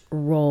huge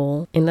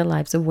role in the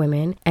lives of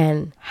women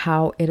and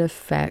how it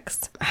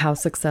affects how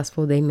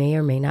successful they may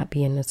or may not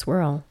be in this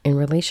world, in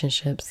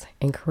relationships,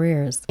 in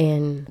careers,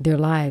 in their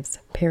lives,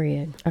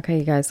 period. Okay,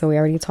 you guys, so we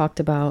already talked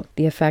about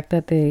the effect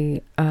that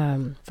the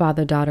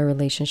father-daughter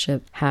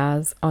relationship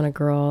has on a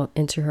girl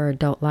into her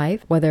adult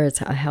life, whether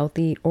it's a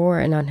healthy or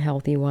an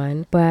unhealthy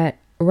one. But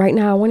right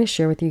now, I want to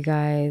share with you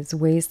guys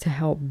ways to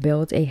help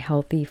build a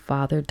healthy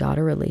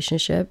father-daughter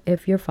relationship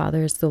if your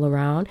father is still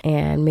around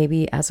and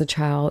maybe as a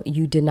child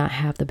you did not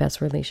have the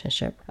best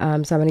relationship. So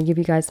I'm going to give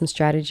you guys some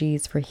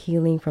strategies for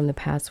healing from the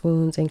past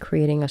wounds and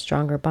creating a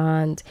stronger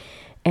bond,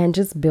 and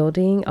just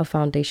building a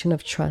foundation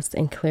of trust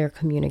and clear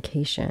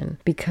communication,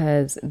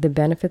 because the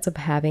benefits of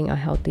having a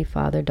healthy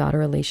father-daughter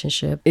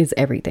relationship is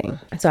everything.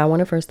 So I want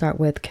to first start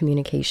with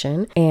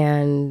communication,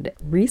 and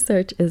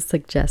research is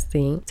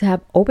suggesting to have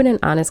open and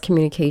honest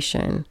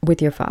communication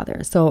with your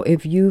father. So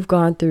if you've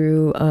gone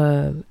through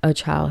a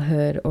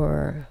childhood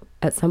or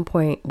at some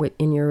point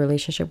in your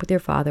relationship with your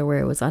father where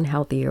it was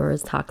unhealthy or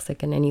is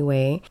toxic in any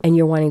way, and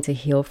you're wanting to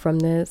heal from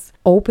this,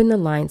 open the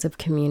lines of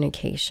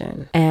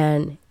communication.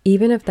 And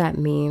even if that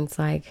means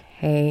like,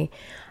 hey,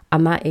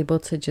 I'm not able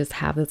to just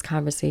have this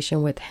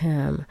conversation with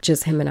him,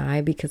 just him and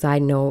I, because I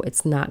know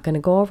it's not going to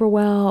go over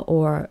well,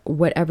 or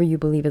whatever you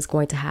believe is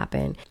going to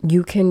happen,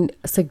 you can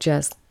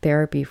suggest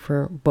therapy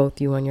for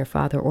both you and your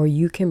father, or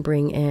you can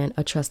bring in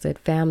a trusted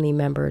family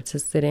member to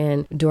sit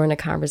in during a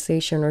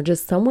conversation, or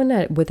just someone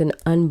that with an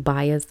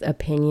unbiased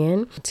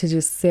opinion to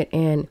just sit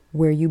in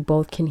where you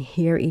both can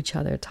hear each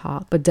other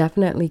talk. But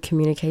definitely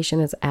communication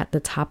is at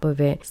the top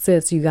of it.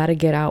 Sis, you got to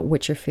get out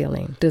what you're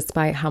feeling,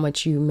 despite how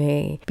much you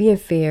may be in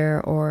fear,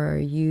 or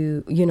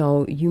you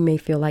may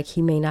feel like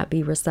he may not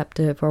be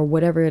receptive, or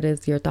whatever it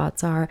is your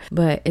thoughts are.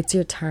 But it's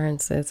your turn,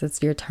 sis.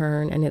 It's your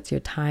turn, and it's your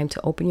time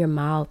to open your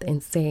mouth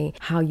and say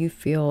how you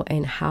feel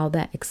and how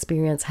that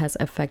experience has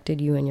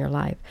affected you in your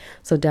life.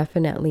 So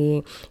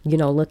definitely,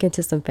 look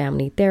into some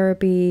family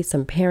therapy,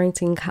 some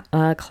parenting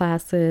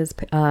classes,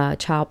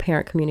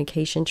 child-parent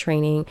communication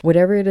training,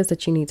 whatever it is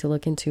that you need to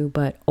look into,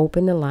 but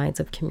open the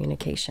lines of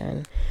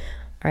communication.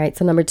 All right.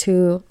 So number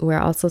 2, we're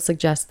also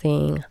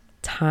suggesting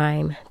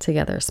time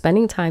together,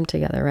 spending time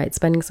together, right?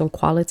 Spending some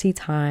quality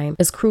time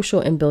is crucial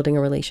in building a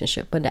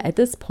relationship. But at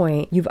this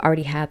point, you've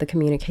already had the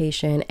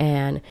communication,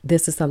 and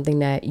this is something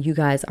that you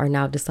guys are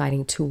now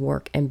deciding to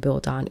work and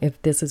build on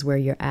if this is where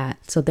you're at.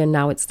 So then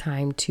now it's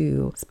time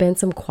to spend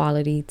some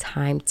quality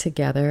time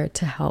together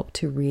to help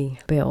to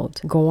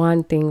rebuild. Go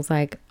on things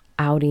like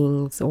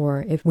outings,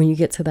 or if when you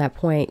get to that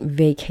point,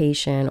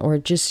 vacation, or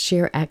just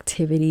share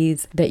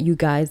activities that you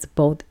guys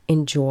both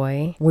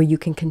enjoy, where you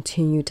can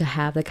continue to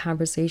have the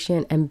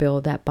conversation and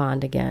build that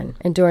bond again.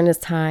 And during this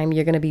time,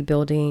 you're going to be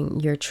building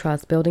your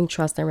trust. Building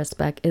trust and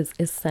respect is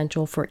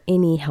essential for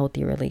any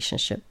healthy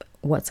relationship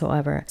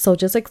whatsoever. So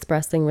just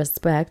expressing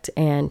respect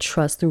and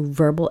trust through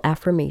verbal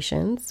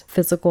affirmations,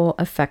 physical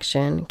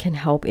affection can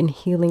help in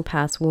healing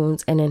past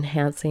wounds and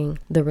enhancing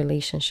the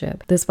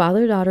relationship. This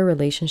father-daughter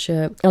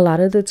relationship, a lot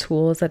of the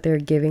tools that they're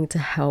giving to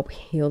help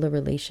heal the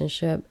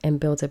relationship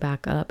and build it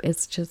back up,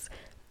 it's just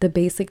the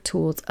basic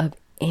tools of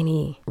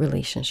any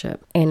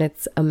relationship. And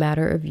it's a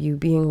matter of you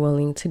being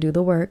willing to do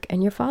the work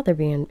and your father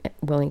being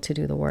willing to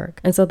do the work.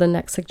 And so the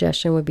next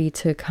suggestion would be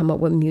to come up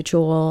with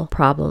mutual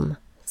problem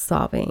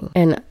solving.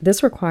 And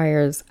this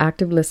requires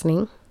active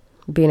listening,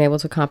 being able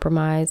to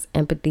compromise,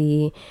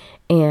 empathy,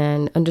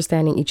 and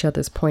understanding each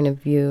other's point of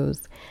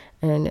views,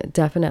 and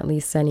definitely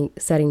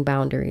setting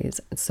boundaries.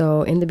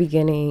 So in the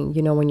beginning,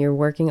 when you're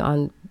working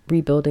on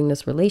rebuilding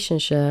this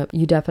relationship,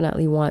 you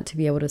definitely want to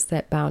be able to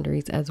set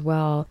boundaries as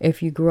well.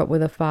 If you grew up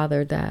with a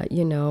father that,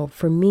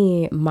 for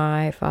me,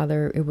 my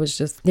father, it was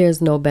just,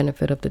 there's no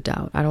benefit of the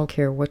doubt. I don't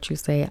care what you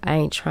say. I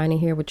ain't trying to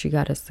hear what you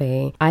got to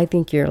say. I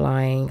think you're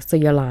lying, so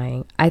you're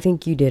lying. I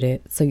think you did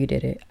it, so you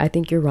did it. I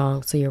think you're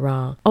wrong, so you're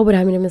wrong. Oh, but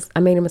I made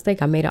a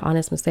mistake. I made an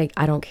honest mistake.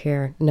 I don't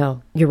care.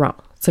 No, you're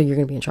wrong. So you're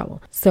going to be in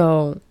trouble.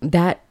 So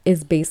that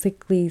is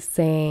basically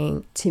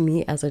saying to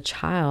me as a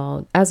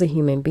child, as a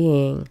human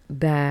being,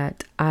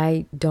 that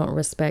I don't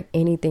respect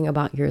anything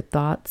about your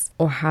thoughts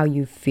or how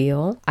you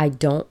feel.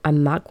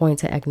 I'm not going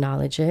to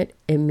acknowledge it.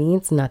 It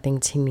means nothing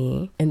to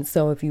me. And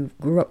so if you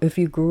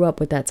grew up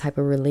with that type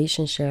of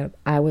relationship,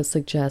 I would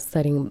suggest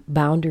setting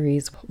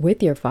boundaries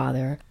with your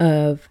father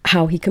of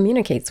how he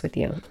communicates with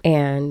you.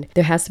 And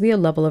there has to be a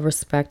level of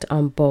respect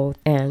on both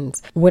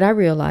ends. What I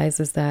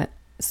realize is that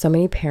so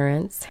many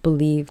parents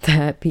believe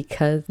that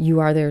because you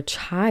are their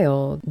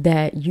child,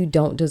 that you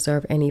don't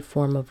deserve any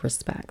form of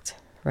respect,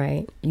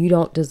 right? You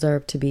don't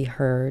deserve to be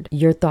heard.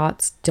 Your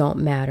thoughts don't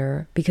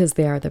matter because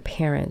they are the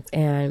parents.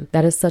 And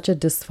that is such a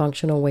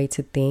dysfunctional way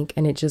to think.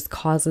 And it just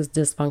causes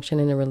dysfunction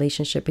in the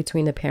relationship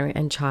between the parent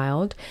and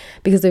child,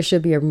 because there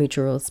should be a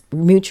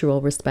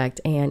mutual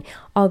respect. And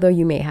although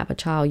you may have a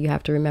child, you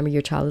have to remember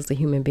your child is a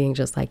human being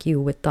just like you,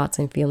 with thoughts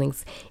and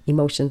feelings,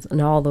 emotions,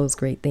 and all those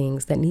great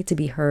things that need to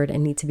be heard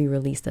and need to be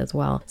released as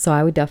well. So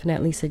I would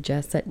definitely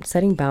suggest that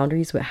setting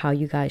boundaries with how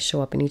you guys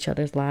show up in each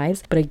other's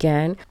lives. But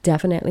again,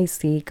 definitely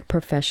seek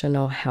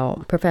professional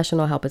help.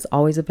 Professional help is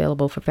always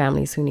available for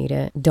families who need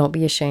it. Don't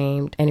be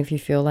ashamed. And if you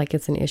feel like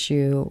it's an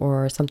issue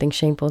or something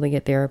shameful to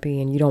get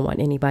therapy and you don't want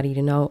anybody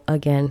to know,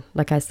 again,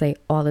 like I say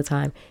all the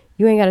time,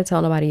 you ain't got to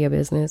tell nobody your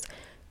business.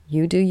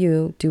 You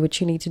do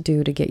what you need to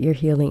do to get your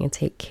healing and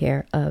take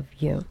care of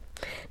you.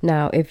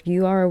 Now, if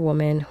you are a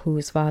woman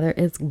whose father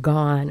is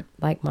gone,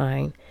 like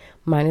mine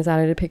is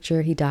out of the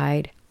picture. He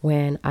died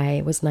when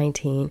I was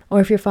 19. Or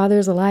if your father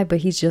is alive, but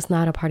he's just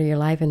not a part of your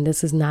life and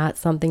this is not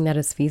something that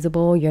is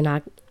feasible,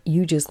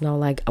 you just know,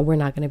 like, we're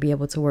not going to be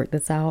able to work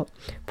this out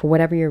for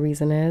whatever your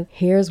reason is.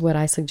 Here's what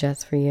I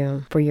suggest for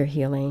you for your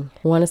healing.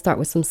 I want to start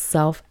with some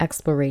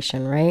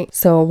self-exploration, right?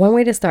 So one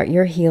way to start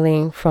your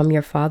healing from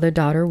your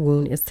father-daughter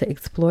wound is to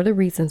explore the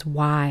reasons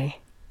why,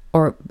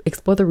 or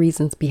explore the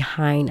reasons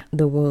behind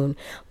the wound.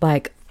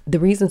 Like, the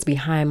reasons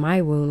behind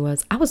my wound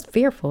was I was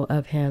fearful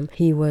of him.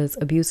 He was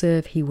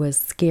abusive. He was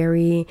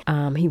scary.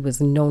 He was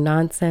no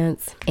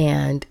nonsense.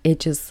 And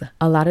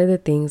a lot of the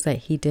things that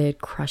he did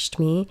crushed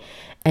me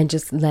and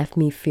just left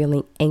me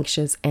feeling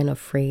anxious and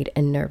afraid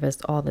and nervous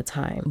all the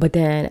time. But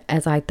then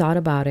as I thought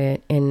about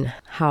it and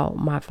how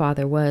my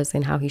father was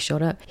and how he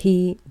showed up,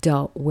 he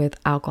dealt with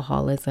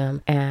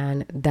alcoholism.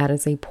 And that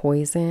is a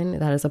poison.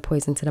 That is a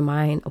poison to the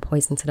mind, a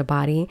poison to the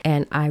body.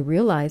 And I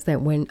realized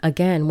that when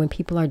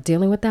people are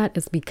dealing with that,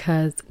 it's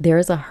because there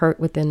is a hurt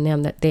within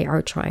them that they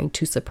are trying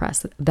to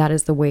suppress. That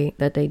is the way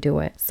that they do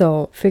it.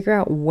 So figure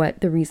out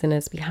what the reason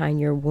is behind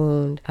your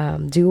wound.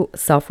 Do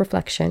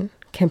self-reflection.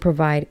 Can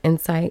provide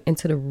insight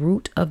into the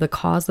root of the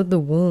cause of the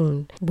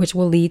wound, which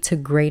will lead to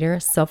greater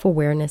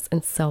self-awareness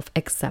and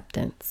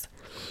self-acceptance.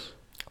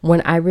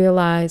 When I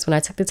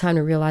took the time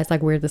to realize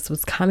like where this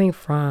was coming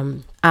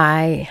from,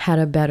 I had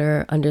a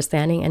better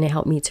understanding, and it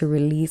helped me to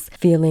release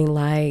feeling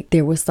like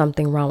there was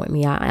something wrong with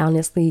me. I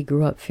honestly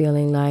grew up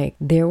feeling like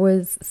there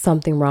was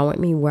something wrong with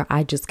me where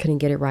I just couldn't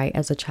get it right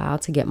as a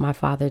child to get my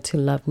father to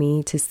love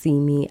me, to see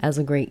me as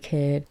a great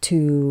kid,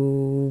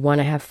 to want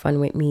to have fun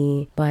with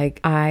me.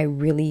 Like, I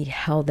really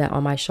held that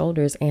on my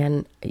shoulders.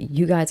 And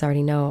you guys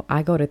already know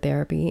I go to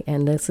therapy,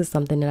 and this is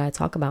something that I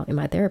talk about in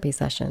my therapy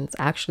sessions.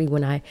 Actually,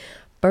 when I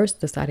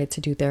first decided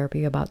to do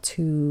therapy about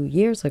 2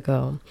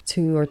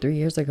 or 3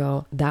 years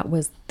ago, that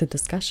was the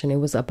discussion. It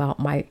was about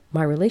my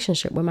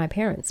relationship with my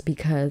parents,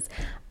 because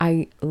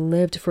I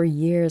lived for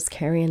years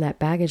carrying that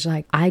baggage.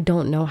 Like, I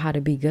don't know how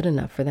to be good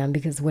enough for them,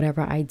 because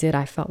whatever I did,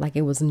 I felt like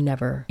it was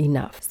never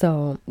enough.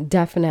 So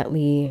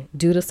definitely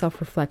do the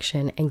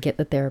self-reflection and get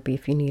the therapy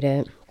if you need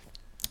it.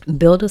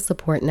 Build a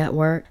support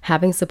network.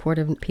 Having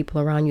supportive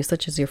people around you,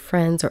 such as your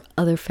friends or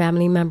other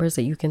family members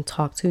that you can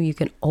talk to, you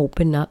can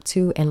open up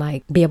to, and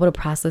like be able to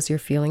process your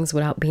feelings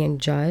without being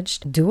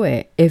judged. Do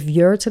it. If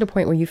you're to the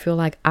point where you feel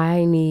like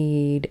I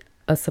need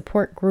a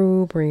support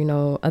group,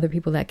 or other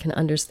people that can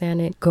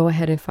understand it, go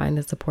ahead and find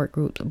the support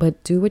group.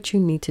 But do what you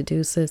need to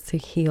do, sis, to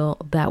heal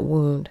that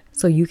wound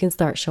so you can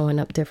start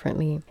showing up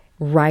differently.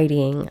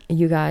 Writing.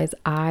 You guys,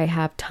 I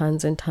have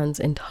tons and tons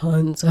and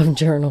tons of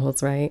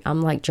journals, right? I'm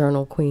like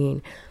journal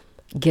queen.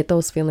 Get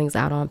those feelings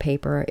out on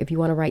paper. If you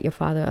want to write your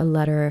father a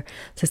letter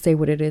to say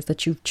what it is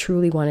that you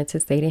truly wanted to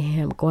say to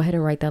him, go ahead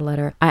and write that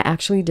letter. I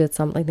actually did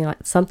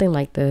something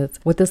like this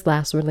with this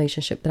last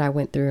relationship that I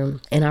went through.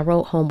 And I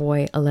wrote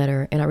homeboy a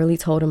letter, and I really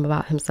told him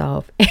about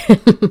himself.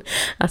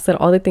 I said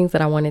all the things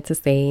that I wanted to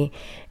say.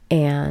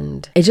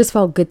 And it just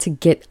felt good to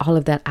get all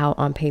of that out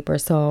on paper.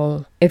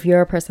 So if you're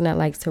a person that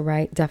likes to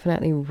write,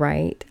 definitely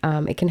write.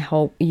 It can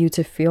help you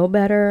to feel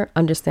better,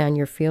 understand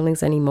your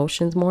feelings and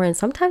emotions more. And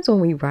sometimes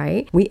when we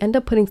write, we end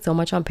up putting so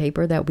much on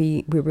paper that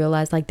we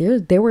realize like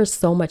there was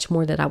so much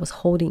more that I was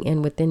holding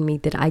in within me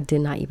that I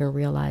did not even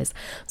realize.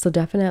 So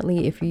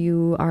definitely, if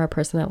you are a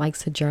person that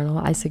likes to journal,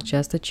 I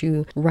suggest that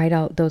you write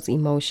out those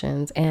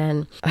emotions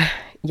and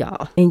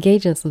y'all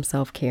engage in some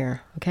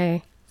self-care,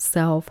 okay?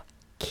 Self-care.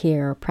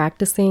 self-care.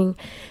 Practicing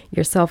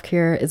your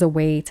self-care is a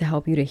way to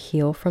help you to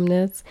heal from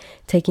this.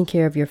 Taking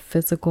care of your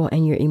physical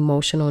and your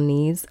emotional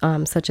needs,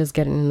 such as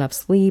getting enough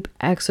sleep,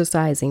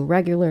 exercising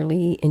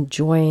regularly,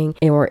 enjoying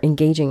or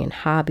engaging in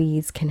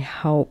hobbies, can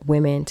help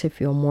women to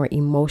feel more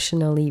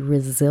emotionally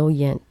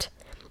resilient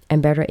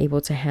and better able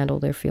to handle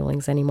their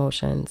feelings and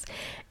emotions.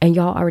 And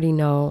y'all already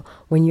know,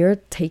 when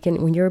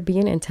you're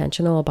being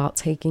intentional about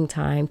taking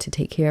time to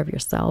take care of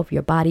yourself,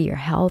 your body, your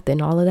health,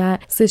 and all of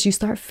that, sis, you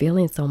start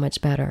feeling so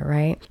much better,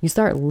 right? You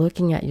start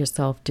looking at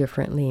yourself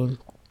differently.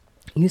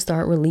 You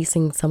start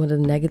releasing some of the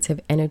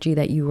negative energy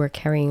that you were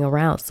carrying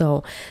around.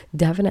 So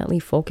definitely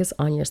focus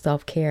on your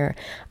self-care.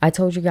 I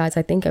told you guys,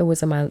 I think it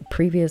was in my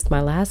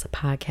last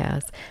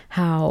podcast,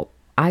 how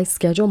I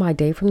schedule my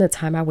day from the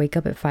time I wake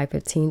up at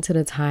 5:15 to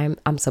the time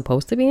I'm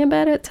supposed to be in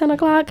bed at 10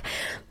 o'clock.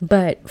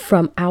 But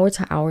from hour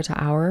to hour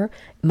to hour,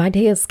 my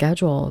day is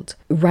scheduled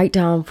right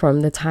down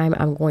from the time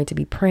I'm going to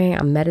be praying,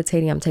 I'm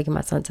meditating, I'm taking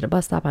my son to the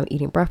bus stop, I'm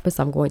eating breakfast,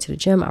 I'm going to the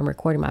gym, I'm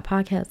recording my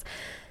podcast.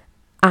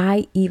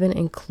 I even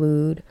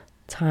include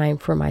time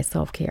for my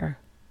self-care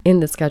in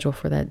the schedule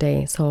for that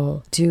day.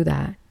 So do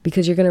that,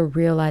 because you're going to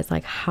realize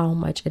like how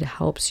much it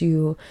helps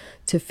you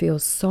to feel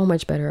so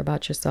much better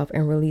about yourself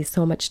and release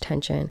so much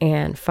tension.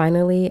 And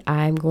finally,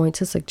 I'm going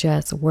to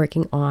suggest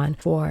working on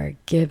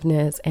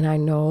forgiveness. And I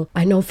know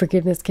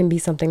forgiveness can be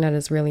something that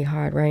is really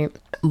hard, right?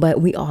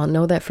 But we all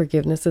know that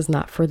forgiveness is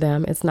not for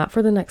them. It's not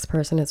for the next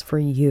person. It's for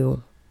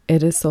you.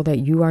 It is so that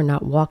you are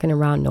not walking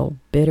around no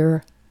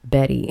bitter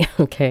Betty.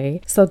 Okay.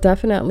 So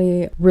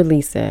definitely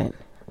release it.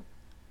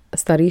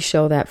 Studies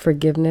show that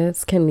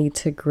forgiveness can lead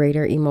to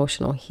greater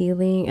emotional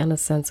healing and a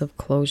sense of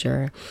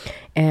closure.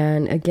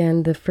 And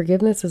again, the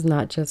forgiveness is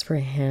not just for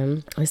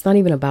him. It's not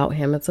even about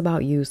him. It's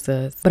about you,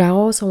 sis. But I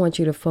also want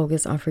you to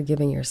focus on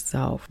forgiving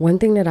yourself. One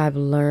thing that I've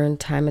learned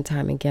time and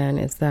time again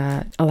is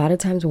that a lot of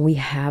times when we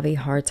have a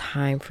hard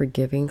time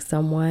forgiving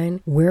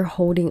someone, we're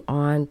holding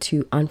on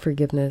to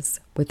unforgiveness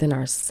within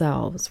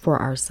ourselves,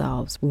 for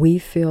ourselves. We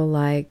feel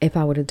like, if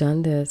I would have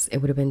done this, it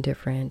would have been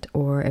different.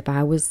 Or if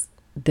I was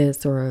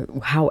this, or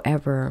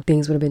however,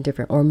 things would have been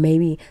different. Or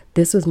maybe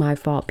this was my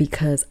fault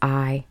because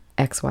I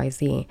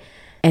XYZ.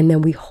 And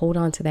then we hold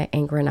on to that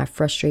anger and that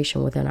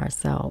frustration within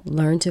ourselves.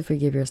 Learn to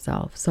forgive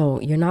yourself. So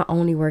you're not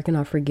only working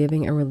on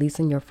forgiving and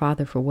releasing your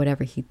father for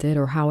whatever he did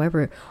or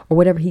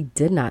whatever he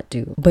did not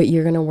do, but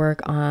you're going to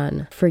work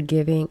on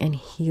forgiving and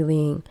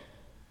healing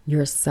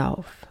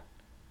yourself.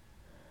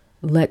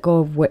 Let go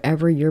of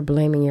whatever you're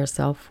blaming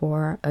yourself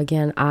for.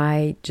 Again,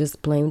 I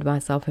just blamed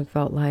myself and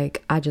felt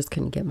like I just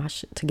couldn't get my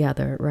shit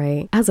together,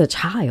 right? As a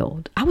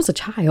child, I was a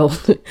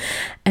child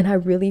and I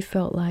really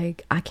felt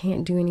like I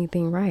can't do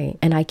anything right.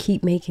 And I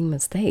keep making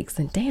mistakes,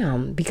 and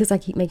damn, because I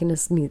keep making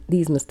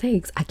these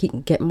mistakes, I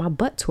keep getting my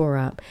butt tore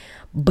up.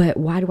 But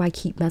why do I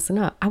keep messing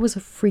up? I was a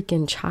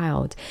freaking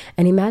child.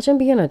 And imagine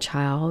being a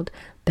child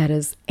that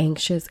is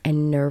anxious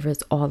and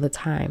nervous all the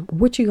time.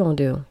 What you gonna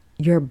do?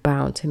 You're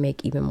bound to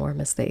make even more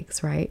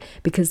mistakes, right?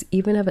 Because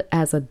even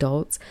as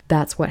adults,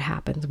 that's what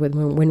happens when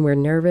we're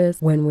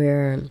nervous, when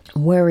we're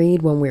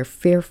worried, when we're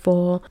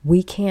fearful.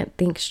 We can't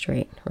think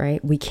straight,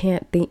 right? We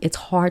can't think. It's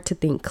hard to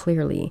think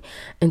clearly.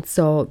 And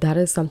so that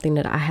is something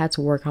that I had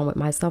to work on with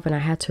myself, and I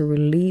had to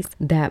release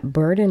that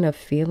burden of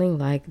feeling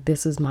like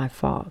this is my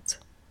fault.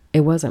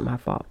 It wasn't my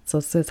fault.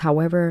 So sis,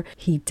 however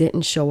he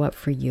didn't show up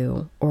for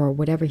you, or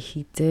whatever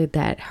he did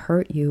that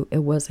hurt you, it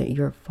wasn't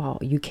your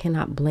fault. You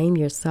cannot blame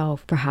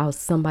yourself for how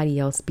somebody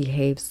else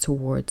behaves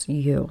towards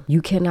you.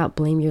 You cannot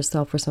blame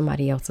yourself for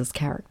somebody else's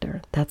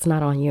character. That's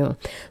not on you.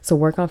 So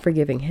work on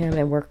forgiving him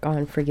and work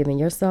on forgiving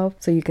yourself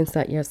so you can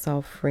set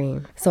yourself free.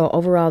 So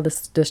overall, the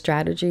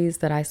strategies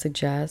that I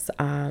suggest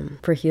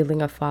for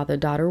healing a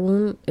father-daughter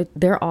wound,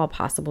 they're all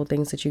possible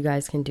things that you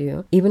guys can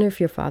do, even if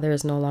your father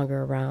is no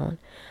longer around.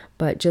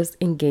 But just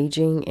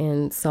engaging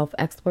in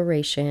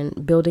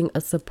self-exploration, building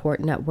a support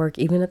network,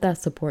 even if that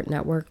support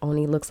network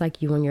only looks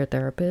like you and your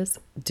therapist,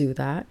 do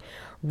that.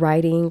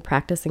 Writing,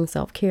 practicing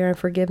self-care and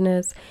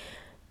forgiveness.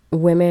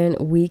 Women,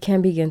 we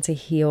can begin to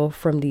heal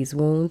from these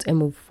wounds and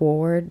move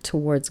forward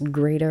towards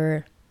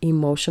greater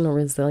emotional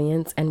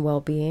resilience and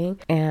well-being.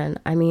 And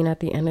I mean, at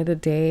the end of the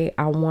day,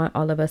 I want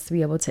all of us to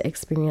be able to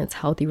experience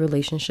healthy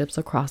relationships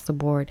across the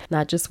board,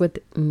 not just with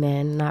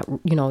men, not,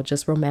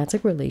 just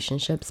romantic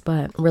relationships,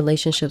 but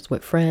relationships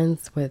with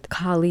friends, with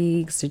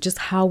colleagues, or just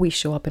how we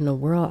show up in the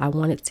world. I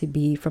want it to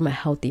be from a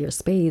healthier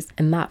space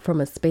and not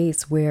from a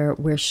space where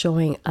we're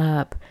showing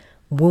up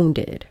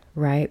wounded,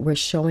 right? We're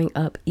showing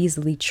up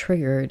easily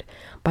triggered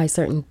by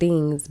certain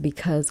things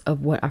because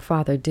of what our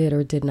father did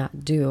or did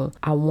not do.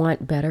 I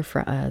want better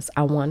for us.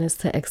 I want us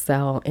to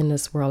excel in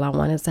this world. I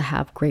want us to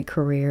have great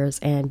careers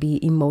and be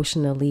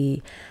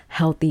emotionally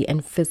healthy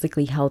and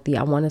physically healthy.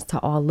 I want us to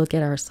all look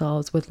at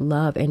ourselves with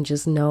love and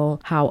just know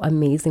how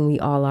amazing we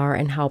all are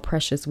and how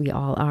precious we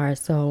all are.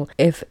 So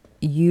if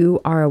you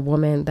are a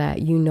woman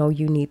that you know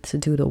you need to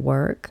do the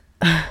work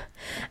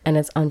And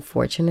it's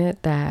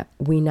unfortunate that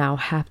we now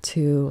have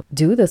to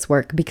do this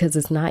work because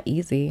it's not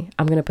easy.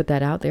 I'm going to put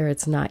that out there.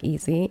 It's not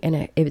easy,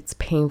 and it's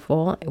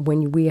painful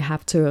when we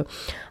have to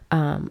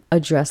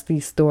address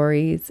these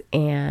stories.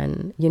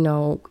 And,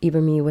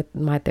 even me with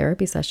my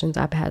therapy sessions,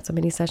 I've had so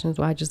many sessions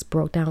where I just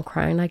broke down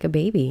crying like a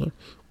baby.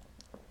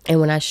 And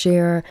when I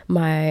share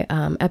my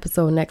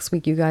episode next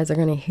week, you guys are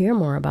going to hear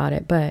more about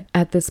it. But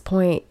at this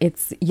point,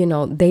 it's,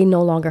 they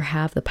no longer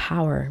have the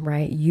power,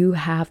 right? You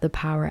have the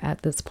power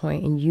at this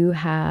point, and you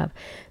have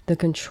the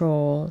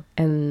control,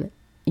 and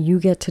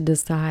you get to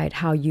decide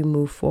how you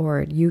move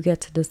forward. You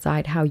get to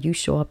decide how you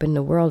show up in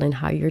the world and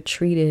how you're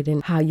treated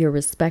and how you're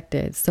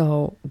respected.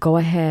 So go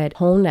ahead,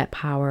 hone that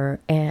power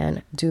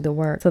and do the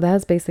work. So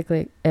that's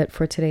basically it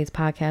for today's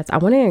podcast. I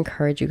want to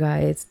encourage you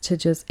guys to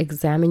just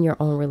examine your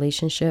own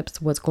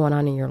relationships, what's going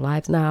on in your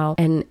lives now.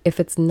 And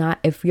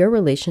if your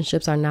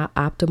relationships are not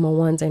optimal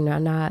ones and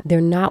they're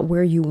not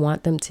where you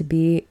want them to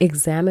be,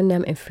 examine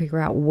them and figure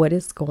out what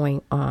is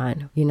going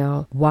on.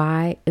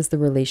 Why is the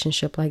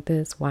relationship like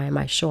this? Why am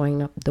I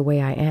showing up the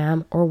way I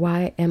am? Or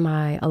why am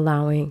I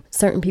allowing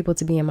certain people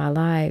to be in my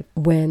life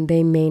when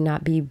they may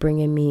not be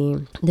bringing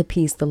me the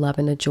peace, the love,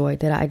 and the joy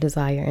that I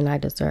desire and I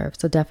deserve?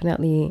 So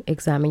definitely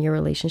examine your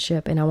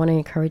relationship. And I want to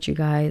encourage you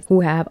guys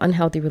who have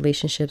unhealthy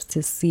relationships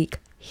to seek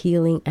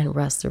healing and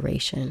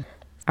restoration.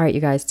 All right,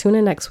 you guys, tune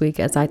in next week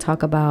as I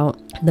talk about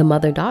the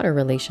mother-daughter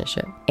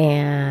relationship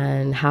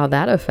and how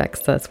that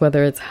affects us,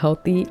 whether it's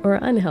healthy or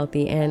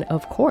unhealthy. And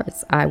of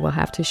course, I will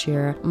have to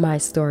share my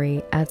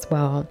story as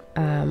well.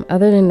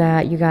 Other than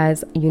that, you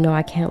guys,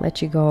 I can't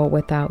let you go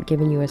without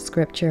giving you a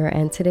scripture.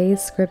 And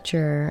today's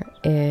scripture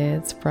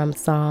is from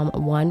Psalm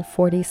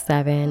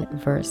 147,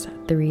 verse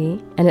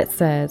 3. And it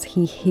says,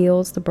 "He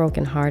heals the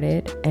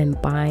brokenhearted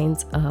and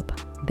binds up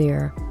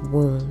their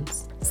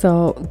wounds."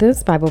 So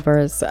this Bible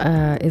verse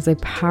is a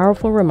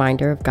powerful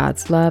reminder of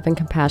God's love and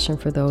compassion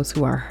for those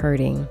who are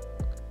hurting.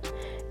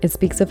 It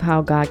speaks of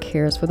how God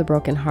cares for the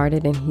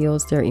brokenhearted and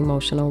heals their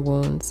emotional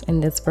wounds.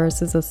 And this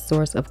verse is a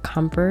source of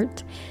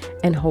comfort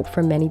and hope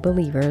for many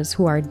believers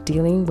who are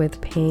dealing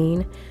with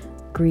pain,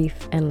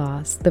 grief, and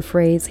loss. The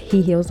phrase,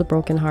 "He heals the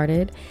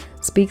brokenhearted,"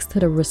 speaks to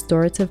the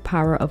restorative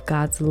power of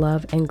God's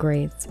love and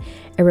grace.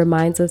 It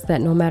reminds us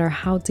that no matter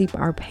how deep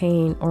our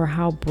pain or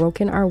how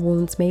broken our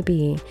wounds may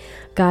be,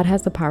 God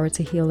has the power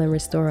to heal and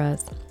restore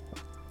us.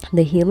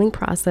 The healing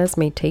process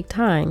may take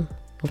time,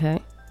 okay?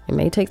 It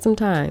may take some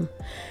time,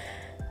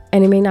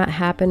 and it may not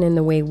happen in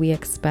the way we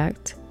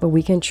expect, but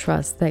we can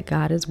trust that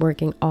God is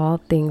working all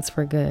things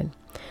for good.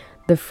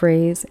 The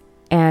phrase,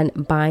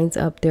 "and binds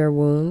up their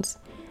wounds,"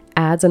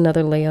 adds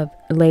another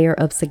layer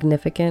of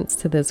significance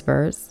to this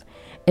verse.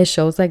 It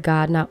shows that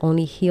God not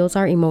only heals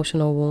our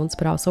emotional wounds,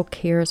 but also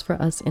cares for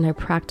us in a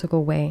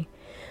practical way.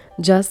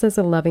 Just as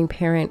a loving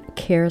parent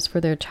cares for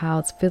their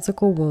child's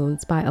physical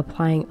wounds by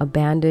applying a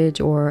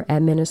bandage or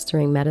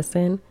administering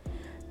medicine,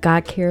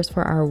 God cares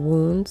for our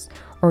wounds,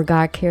 or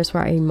God cares for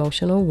our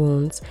emotional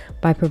wounds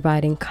by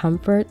providing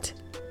comfort,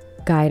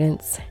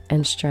 guidance,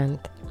 and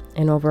strength.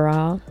 And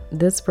overall,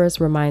 this verse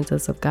reminds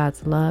us of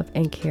God's love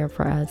and care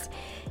for us,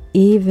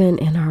 even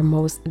in our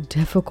most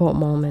difficult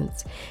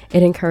moments.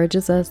 It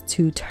encourages us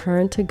to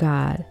turn to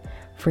God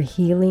for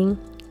healing,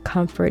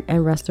 comfort,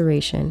 and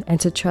restoration, and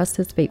to trust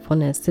His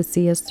faithfulness to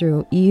see us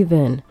through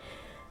even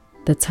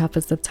the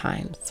toughest of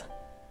times.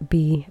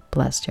 Be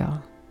blessed,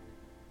 y'all.